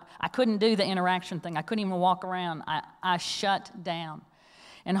 I couldn't do the interaction thing. I couldn't even walk around. I shut down.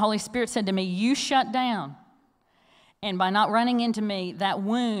 And Holy Spirit said to me, you shut down. And by not running into me, that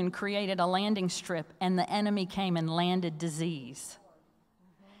wound created a landing strip, and the enemy came and landed disease.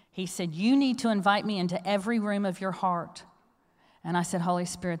 He said, you need to invite me into every room of your heart. And I said, Holy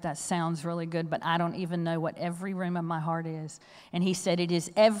Spirit, that sounds really good, but I don't even know what every room of my heart is. And he said, it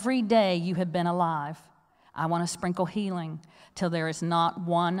is every day you have been alive. I want to sprinkle healing till there is not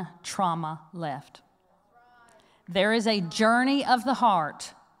one trauma left. There is a journey of the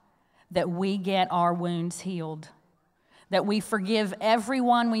heart that we get our wounds healed, that we forgive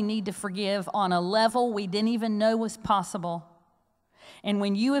everyone we need to forgive on a level we didn't even know was possible. And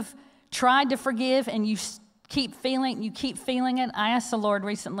when you have tried to forgive and you keep feeling it, I asked the Lord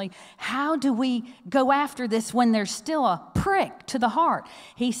recently, how do we go after this when there's still a prick to the heart?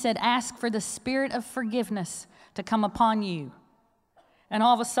 He said, ask for the spirit of forgiveness to come upon you. And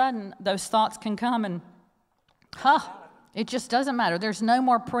all of a sudden, those thoughts can come and, it just doesn't matter. There's no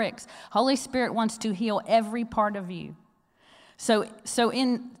more pricks. Holy Spirit wants to heal every part of you. So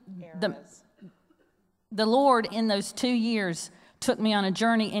in the Lord in those 2 years took me on a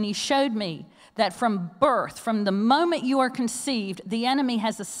journey, and he showed me that from birth, from the moment you are conceived, the enemy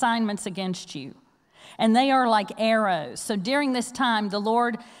has assignments against you. And they are like arrows. So during this time, the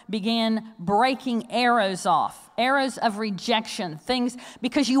Lord began breaking arrows off, arrows of rejection, things,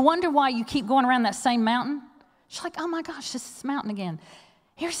 because you wonder why you keep going around that same mountain. She's like, oh my gosh, this mountain again.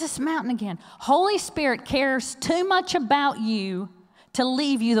 Here's this mountain again. Holy Spirit cares too much about you to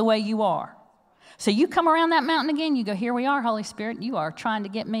leave you the way you are. So you come around that mountain again, you go, here we are, Holy Spirit. You are trying to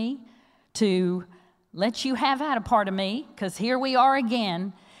get me to let you have at a part of me, because here we are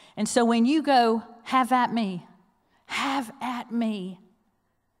again. And so when you go, have at me,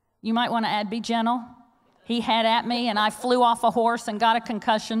 you might want to add, be gentle. He had at me, and I flew off a horse and got a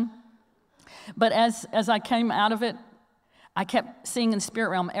concussion. But as I came out of it, I kept seeing in the spirit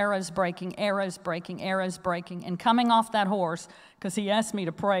realm arrows breaking, arrows breaking, arrows breaking. And coming off that horse, because he asked me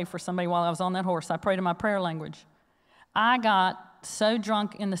to pray for somebody while I was on that horse, I prayed in my prayer language. I got so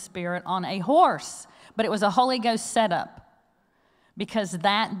drunk in the spirit on a horse, but it was a Holy Ghost setup, because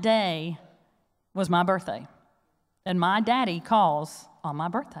that day was my birthday. And my daddy calls on my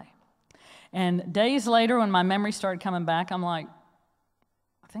birthday. And days later, when my memory started coming back, I'm like,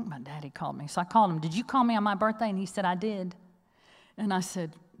 I think my daddy called me. So I called him, did you call me on my birthday? And he said, I did. And I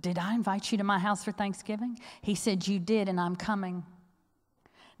said, did I invite you to my house for Thanksgiving? He said, you did, and I'm coming.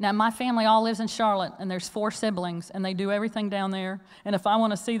 Now, my family all lives in Charlotte, and there's 4 siblings, and they do everything down there. And if I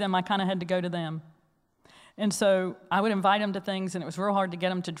want to see them, I kind of had to go to them. And so I would invite them to things, and it was real hard to get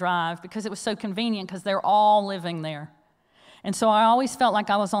them to drive because it was so convenient because they're all living there. And so I always felt like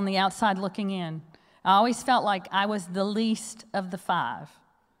I was on the outside looking in. I always felt like I was the least of the 5.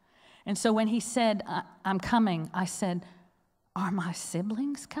 And so when he said, I'm coming, I said, are my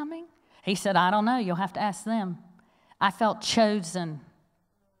siblings coming? He said, I don't know. You'll have to ask them. I felt chosen.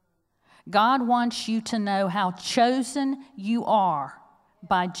 God wants you to know how chosen you are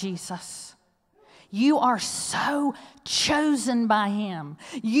by Jesus. You are so chosen by him.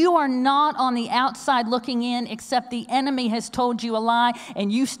 You are not on the outside looking in, except the enemy has told you a lie,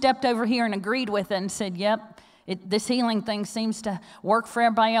 and you stepped over here and agreed with it and said, yep, this healing thing seems to work for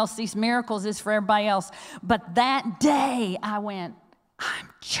everybody else. These miracles is for everybody else. But that day I went, I'm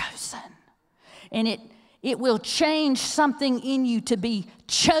chosen. And it will change something in you to be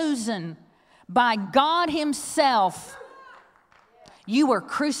chosen by God himself. You were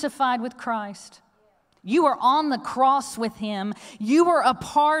crucified with Christ. You were on the cross with him. You were a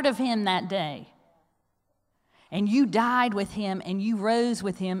part of him that day. And you died with him, and you rose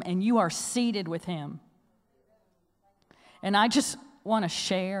with him, and you are seated with him. And I just want to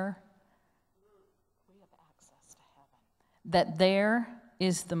share that there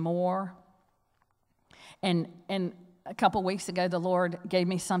is the more. And a couple weeks ago, the Lord gave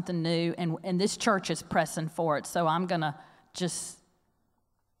me something new, and this church is pressing for it, so I'm going to just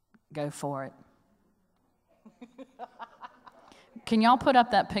go for it. Can y'all put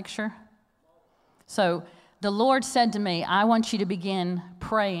up that picture? So the Lord said to me, I want you to begin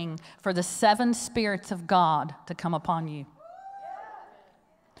praying for the 7 spirits of God to come upon you.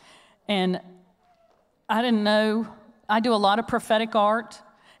 And I didn't know, I do a lot of prophetic art,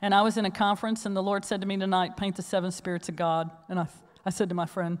 and I was in a conference, and the Lord said to me tonight, paint the 7 spirits of God. And I said to my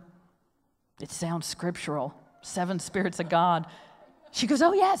friend, it sounds scriptural, 7 spirits of God. She goes,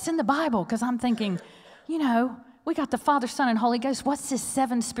 oh yeah, it's in the Bible, because I'm thinking, you know, we got the Father, Son, and Holy Ghost. What's this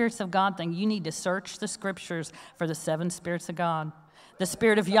 7 spirits of God thing? You need to search the scriptures for the 7 spirits of God. The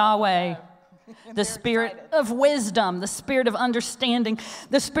Spirit of Yahweh, the Spirit of wisdom, the Spirit of understanding,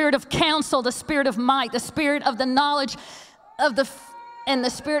 the Spirit of counsel, the Spirit of might, the Spirit of the knowledge of and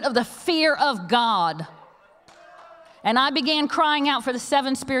the Spirit of the fear of God. And I began crying out for the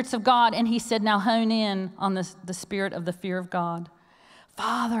 7 spirits of God, and he said, now hone in on the spirit of the fear of God.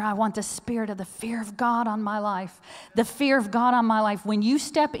 Father, I want the spirit of the fear of God on my life. The fear of God on my life. When you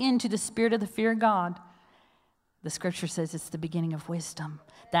step into the spirit of the fear of God, the scripture says it's the beginning of wisdom.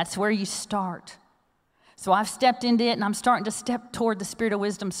 That's where you start. So I've stepped into it, and I'm starting to step toward the spirit of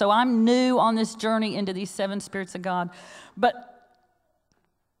wisdom. So I'm new on this journey into these 7 spirits of God. But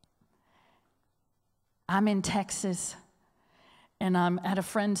I'm in Texas, and I'm at a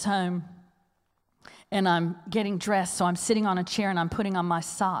friend's home, and I'm getting dressed, so I'm sitting on a chair, and I'm putting on my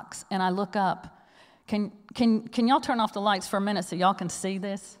socks, and I look up. Can y'all turn off the lights for a minute so y'all can see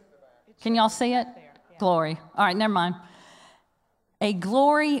this? Can y'all see it? Glory. All right, never mind. A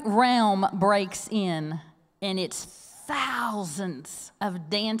glory realm breaks in, and it's thousands of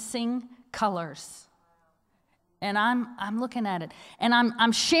dancing colors. And I'm looking at it. And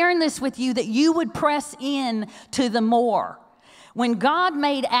I'm sharing this with you that you would press in to the more. When God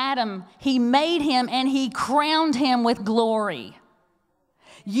made Adam, he made him and he crowned him with glory.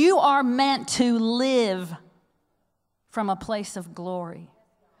 You are meant to live from a place of glory.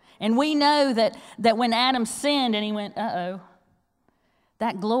 And we know that when Adam sinned and he went, uh-oh,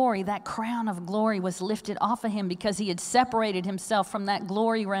 that glory, that crown of glory was lifted off of him because he had separated himself from that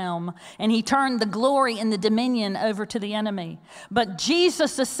glory realm. And he turned the glory and the dominion over to the enemy. But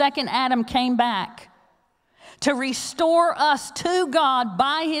Jesus, the second Adam, came back to restore us to God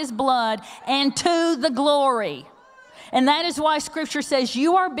by his blood and to the glory. And that is why Scripture says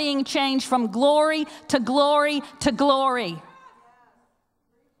you are being changed from glory to glory to glory.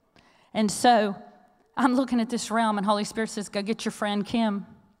 And so I'm looking at this realm, and Holy Spirit says, go get your friend Kim.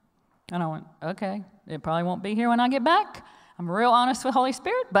 And I went, okay, it probably won't be here when I get back. I'm real honest with Holy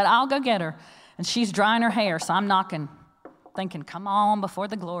Spirit, but I'll go get her. And she's drying her hair, so I'm knocking, thinking, come on, before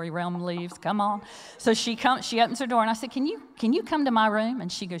the glory realm leaves, come on. So she opens her door, and I said, can you come to my room?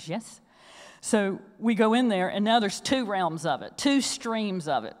 And she goes, yes. So we go in there, and now there's 2 realms of it, 2 streams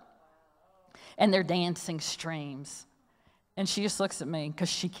of it. And they're dancing streams. And she just looks at me because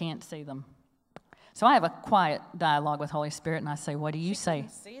she can't see them. So I have a quiet dialogue with Holy Spirit, and I say, what do you say?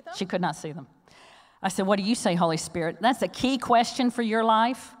 She could not see them. I said, what do you say, Holy Spirit? That's a key question for your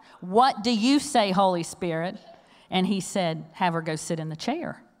life. What do you say, Holy Spirit? And he said, have her go sit in the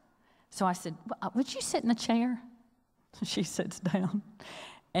chair. So I said, would you sit in the chair? She sits down.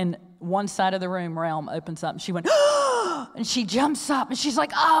 And one side of the realm opens up, and she went, oh! And she jumps up, and she's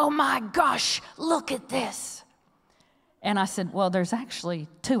like, oh my gosh, look at this. And I said, well, there's actually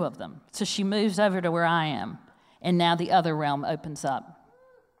 2 of them. So she moves over to where I am, and now the other realm opens up.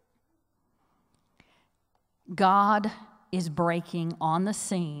 God is breaking on the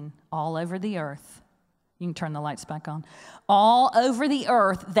scene all over the earth. You can turn the lights back on. All over the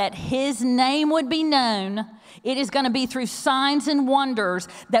earth, that his name would be known. It is going to be through signs and wonders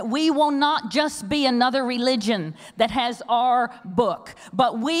that we will not just be another religion that has our book,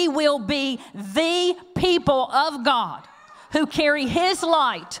 but we will be the people of God who carry his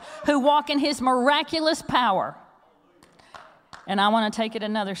light, who walk in his miraculous power. And I want to take it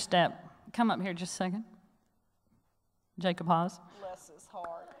another step. Come up here just a second. Jacob Hasz. Bless his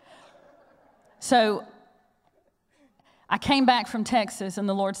heart. So I came back from Texas, and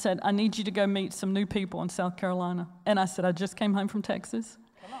the Lord said, I need you to go meet some new people in South Carolina. And I said, I just came home from Texas.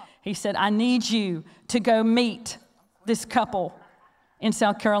 He said, I need you to go meet this couple in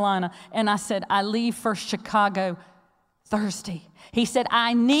South Carolina. And I said, I leave for Chicago Thursday. He said,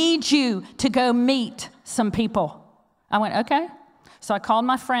 I need you to go meet some people. I went, okay. So I called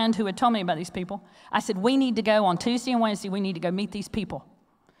my friend who had told me about these people. I said, we need to go on Tuesday and Wednesday. We need to go meet these people.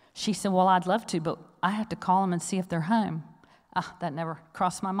 She said, well, I'd love to, but I have to call them and see if they're home. That never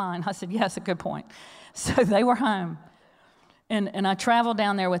crossed my mind. I said, yeah, that's a good point. So they were home. And I traveled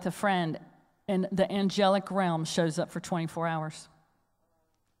down there with a friend, and the angelic realm shows up for 24 hours.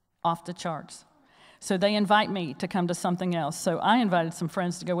 Off the charts. So they invite me to come to something else. So I invited some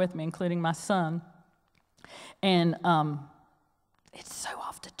friends to go with me, including my son. And it's so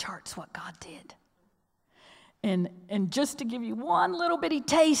off the charts what God did. And just to give you one little bitty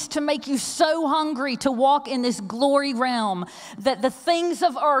taste to make you so hungry to walk in this glory realm that the things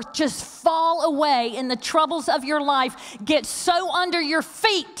of earth just fall away and the troubles of your life get so under your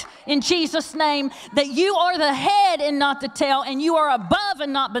feet in Jesus' name that you are the head and not the tail, and you are above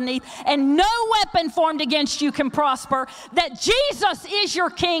and not beneath, and no weapon formed against you can prosper, that Jesus is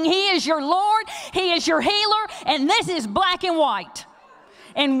your King, he is your Lord, he is your healer, and this is black and white.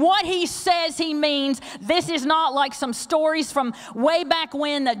 And what he says he means, this is not like some stories from way back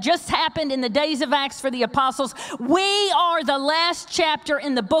when that just happened in the days of Acts for the apostles. We are the last chapter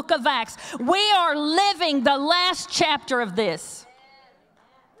in the book of Acts. We are living the last chapter of this.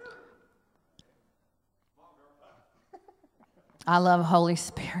 I love Holy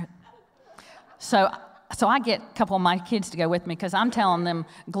Spirit. So I get a couple of my kids to go with me because I'm telling them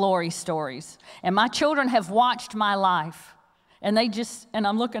glory stories. And my children have watched my life. And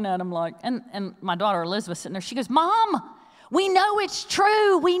I'm looking at them like, and my daughter Elizabeth sitting there, she goes, Mom, we know it's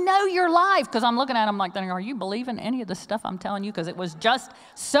true. We know your life. Because I'm looking at them like, are you believing any of the stuff I'm telling you? Because it was just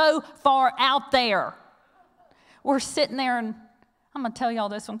so far out there. We're sitting there, and I'm going to tell you all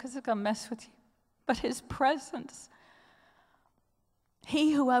this one because it's going to mess with you. But his presence.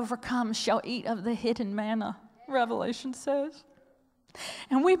 He who overcomes shall eat of the hidden manna, Revelation says.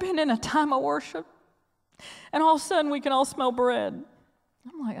 And we've been in a time of worship. And all of a sudden, we can all smell bread.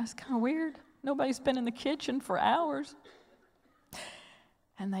 I'm like, that's kind of weird. Nobody's been in the kitchen for hours.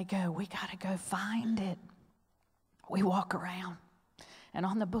 And they go, we got to go find it. We walk around. And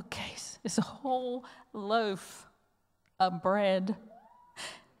on the bookcase is a whole loaf of bread.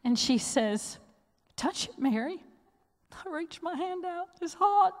 And she says, touch it, Mary. I reach my hand out. It's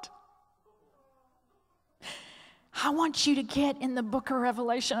hot. I want you to get in the book of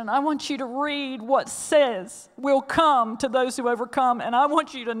Revelation, and I want you to read what says will come to those who overcome, and I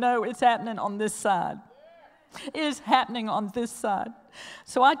want you to know it's happening on this side. It is happening on this side.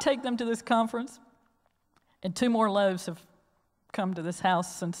 So I take them to this conference, and 2 more loaves have come to this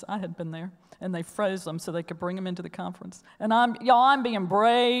house since I had been there, and they froze them so they could bring them into the conference. And I'm being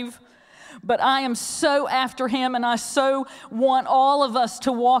brave. But I am so after him, and I so want all of us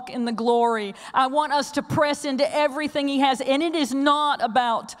to walk in the glory. I want us to press into everything he has. And it is not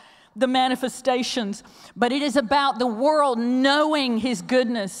about the manifestations, but it is about the world knowing his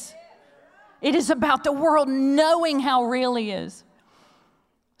goodness. It is about the world knowing how real he is.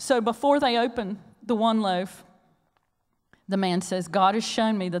 So before they open the 1 loaf, the man says, God has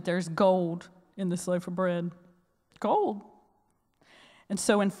shown me that there's gold in this loaf of bread. Gold. And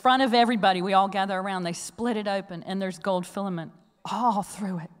so in front of everybody, we all gather around, they split it open, and there's gold filament all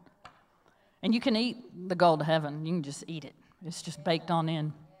through it. And you can eat the gold of heaven. You can just eat it. It's just baked on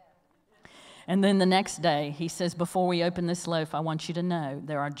in. And then the next day, he says, before we open this loaf, I want you to know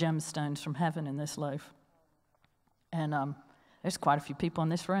there are gemstones from heaven in this loaf. And there's quite a few people in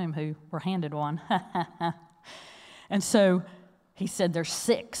this room who were handed one. And so he said, there's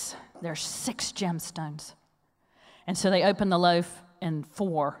 6. There's 6 gemstones. And so they open the loaf, and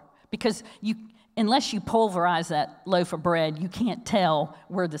 4, because unless you pulverize that loaf of bread, you can't tell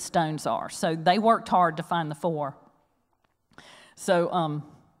where the stones are. So they worked hard to find the 4. So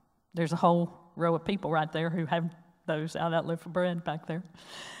there's a whole row of people right there who have those out of that loaf of bread back there.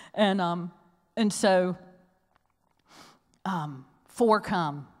 And so 4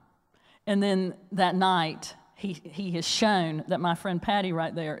 come. And then that night, he has shown that my friend Patty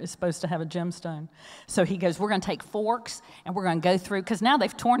right there is supposed to have a gemstone. So he goes, we're going to take forks, and we're going to go through, because now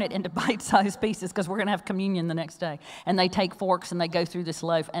they've torn it into bite-sized pieces because we're going to have communion the next day. And they take forks, and they go through this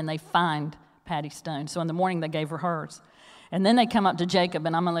loaf, and they find Patty's stone. So in the morning, they gave her hers. And then they come up to Jacob,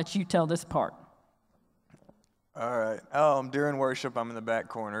 and I'm going to let you tell this part. All right. During worship, I'm in the back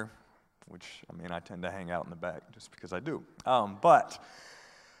corner, which, I tend to hang out in the back just because I do. But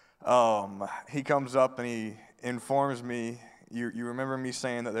he comes up, and he informs me, you remember me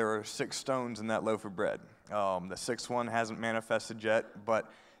saying that there were 6 stones in that loaf of bread. The 6th one hasn't manifested yet,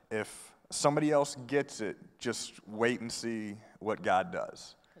 but if somebody else gets it, just wait and see what God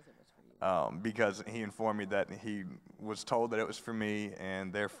does. Because he informed me that he was told that it was for me,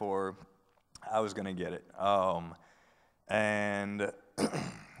 and therefore I was going to get it. And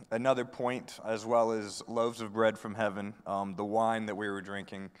another point, as well as loaves of bread from heaven, the wine that we were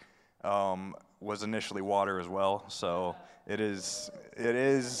drinking was initially water as well. So it is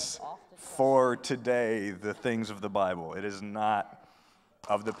for today the things of the Bible. It is not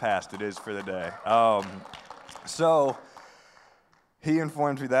of the past. It is for the day. So he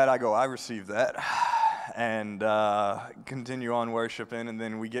informs me that. I go, I receive that. And continue on worshiping. And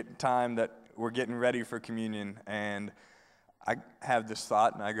then we get time that we're getting ready for communion. And I have this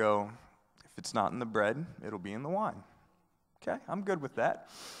thought, and I go, if it's not in the bread, it'll be in the wine. Okay, I'm good with that.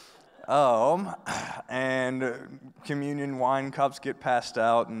 And communion wine cups get passed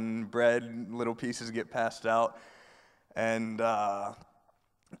out, and bread little pieces get passed out, and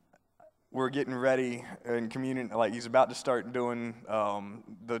we're getting ready in communion. Like, he's about to start doing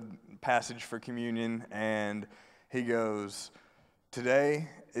the passage for communion, and he goes, today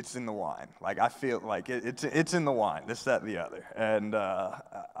it's in the wine. Like, I feel like it's in the wine, this, that, and the other. And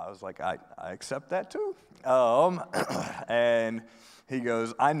I was like, I accept that too. And he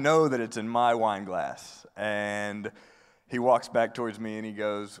goes, I know that it's in my wine glass. And he walks back towards me and he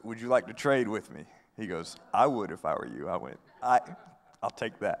goes, would you like to trade with me? He goes, I would if I were you. I went, I'll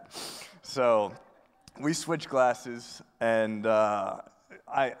take that. So we switched glasses, and I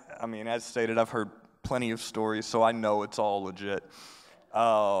mean, as stated, I've heard plenty of stories, so I know it's all legit.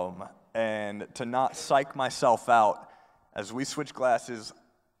 And to not psych myself out, as we switch glasses,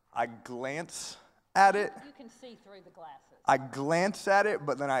 I glance at it. You can see through the glasses. I glance at it,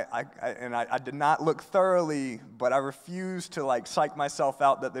 but then I did not look thoroughly, but I refused to like psych myself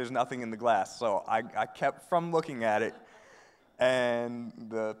out that there's nothing in the glass. So I kept from looking at it, and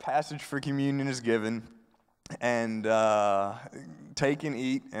the passage for communion is given, and take and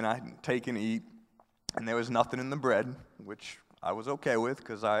eat, and I take and eat, and there was nothing in the bread, which I was okay with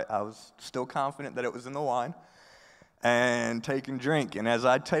because I was still confident that it was in the wine, and take and drink. And as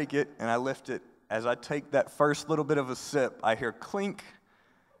I take it and I lift it, as I take that first little bit of a sip, I hear clink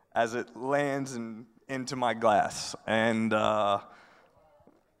as it lands into my glass. And lo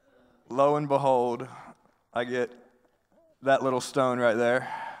and behold, I get that little stone right there,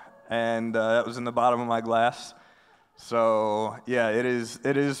 and that was in the bottom of my glass. So yeah, it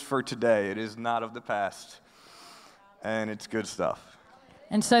is for today. It is not of the past, and it's good stuff.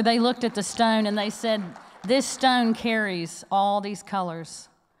 And so they looked at the stone and they said, this stone carries all these colors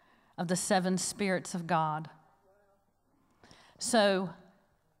of the 7 spirits of God. So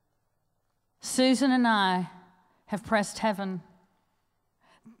Susan and I have pressed heaven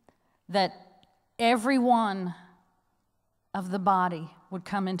that every one of the body would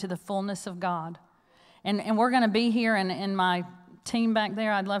come into the fullness of God. And we're going to be here, and my team back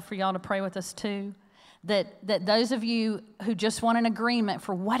there, I'd love for y'all to pray with us too, that those of you who just want an agreement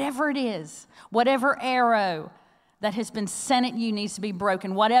for whatever it is, whatever arrow that has been sent at you needs to be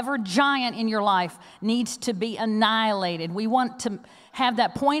broken, whatever giant in your life needs to be annihilated. We want to have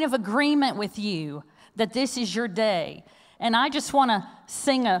that point of agreement with you that this is your day. And I just want to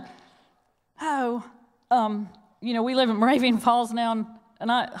sing we live in Moravian Falls now,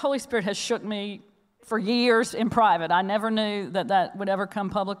 and Holy Spirit has shook me for years in private. I never knew that would ever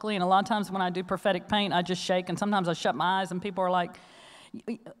come publicly, and a lot of times when I do prophetic paint, I just shake, and sometimes I shut my eyes, and people are like,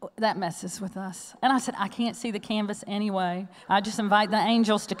 that messes with us. And I said, I can't see the canvas anyway. I just invite the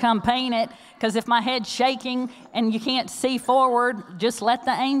angels to come paint it, because if my head's shaking and you can't see forward, just let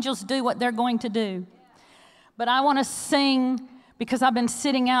the angels do what they're going to do. But I want to sing, because I've been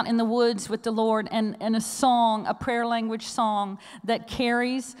sitting out in the woods with the Lord, and a song, a prayer language song that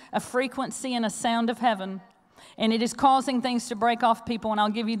carries a frequency and a sound of heaven. And it is causing things to break off people. And I'll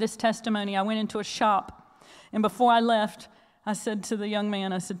give you this testimony. I went into a shop, and before I left, I said to the young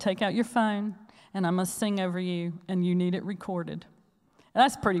man, I said, take out your phone, and I must sing over you, and you need it recorded.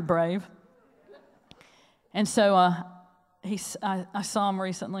 That's pretty brave. And so I saw him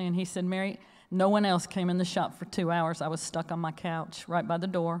recently, and he said, Mary, no one else came in the shop for 2 hours. I was stuck on my couch right by the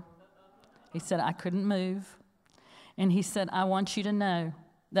door. He said, I couldn't move. And he said, I want you to know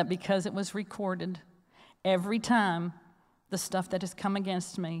that because it was recorded, every time the stuff that has come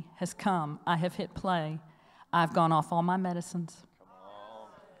against me has come, I have hit play. I've gone off all my medicines.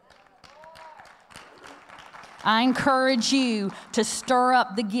 I encourage you to stir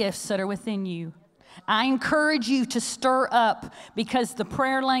up the gifts that are within you. I encourage you to stir up, because the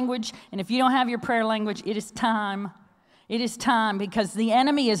prayer language, and if you don't have your prayer language, it is time. It is time, because the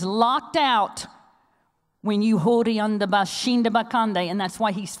enemy is locked out when you hori anda bashinda bakande, and that's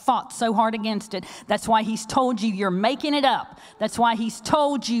why he's fought so hard against it. That's why he's told you you're making it up. That's why he's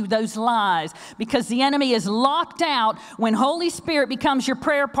told you those lies, because the enemy is locked out when Holy Spirit becomes your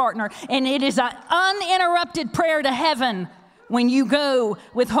prayer partner, and it is an uninterrupted prayer to heaven when you go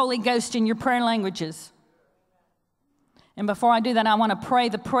with Holy Ghost in your prayer languages. And before I do that, I want to pray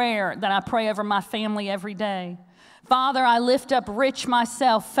the prayer that I pray over my family every day. Father, I lift up Rich,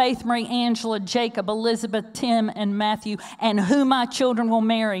 myself, Faith, Marie, Angela, Jacob, Elizabeth, Tim, and Matthew, and who my children will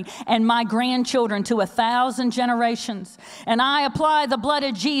marry, and my grandchildren to 1,000 generations. And I apply the blood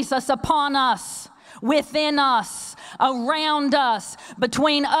of Jesus upon us, within us, around us,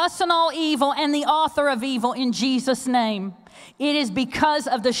 between us and all evil, and the author of evil, in Jesus' name. It is because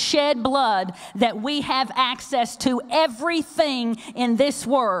of the shed blood that we have access to everything in this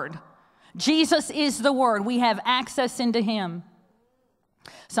word. Jesus is the word. We have access into him.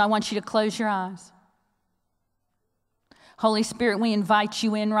 So I want you to close your eyes. Holy Spirit, we invite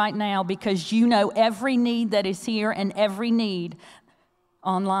you in right now, because you know every need that is here and every need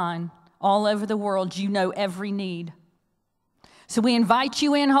online, all over the world. You know every need. So we invite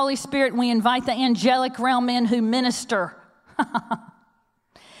you in, Holy Spirit, and we invite the angelic realm in who minister.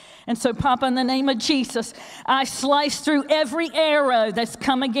 And so, Papa, in the name of Jesus, I slice through every arrow that's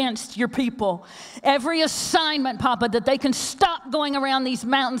come against your people. Every assignment, Papa, that they can stop going around these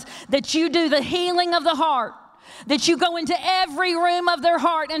mountains, that you do the healing of the heart, that you go into every room of their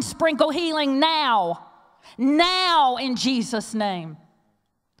heart and sprinkle healing now. Now, in Jesus' name.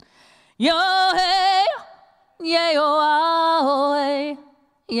 Yo-hey, yeah-oh-ah-oh-hey,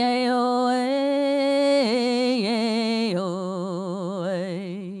 yeah-oh-hey, yeah-oh-hey.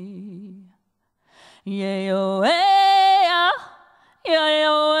 Yeah-oh-hey,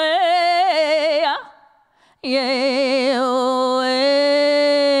 yeah-oh-hey, yeah-oh-hey.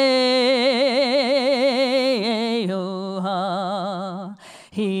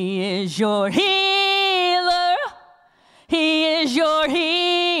 He is your healer. He is your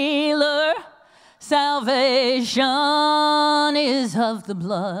healer. Salvation is of the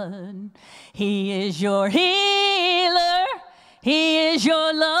blood. He is your healer. He is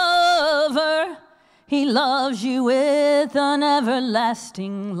your lover. He loves you with an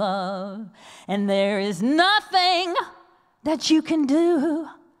everlasting love. And there is nothing that you can do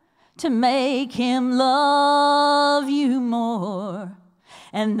to make him love you more.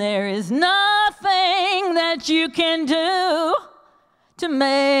 And there is nothing that you can do to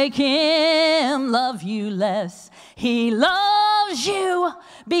make him love you less. He loves you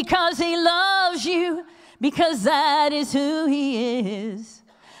because he loves you, because that is who he is.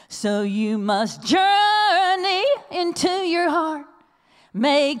 So you must journey into your heart.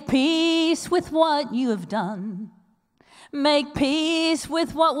 Make peace with what you have done. Make peace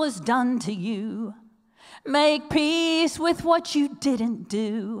with what was done to you. Make peace with what you didn't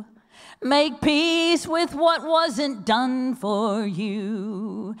do. Make peace with what wasn't done for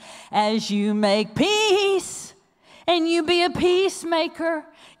you. As you make peace and you be a peacemaker,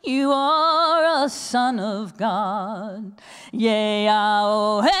 you are a son of God. Yeah,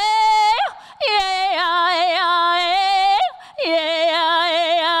 oh, hey, yeah, yeah, yeah, yeah,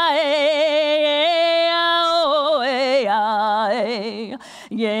 oh, yeah,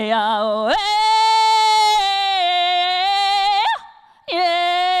 yeah, oh, hey.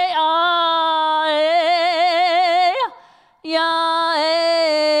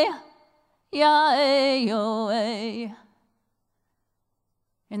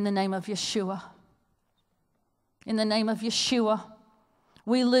 In the name of Yeshua, in the name of Yeshua,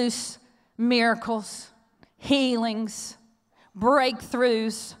 we loose miracles, healings,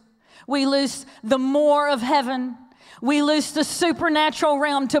 breakthroughs. We loose the more of heaven. We loose the supernatural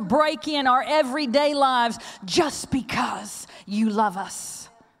realm to break in our everyday lives just because you love us.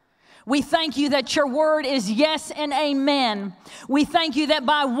 We thank you that your word is yes and amen. We thank you that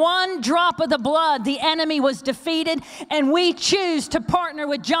by one drop of the blood, the enemy was defeated, and we choose to partner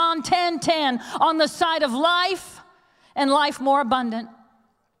with John 10:10 on the side of life and life more abundant.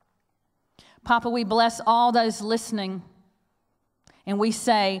 Papa, we bless all those listening, and we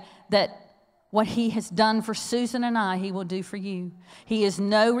say that what he has done for Susan and I, he will do for you. He is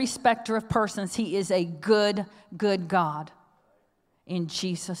no respecter of persons. He is a good, good God. In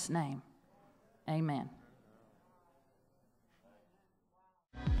Jesus' name, amen.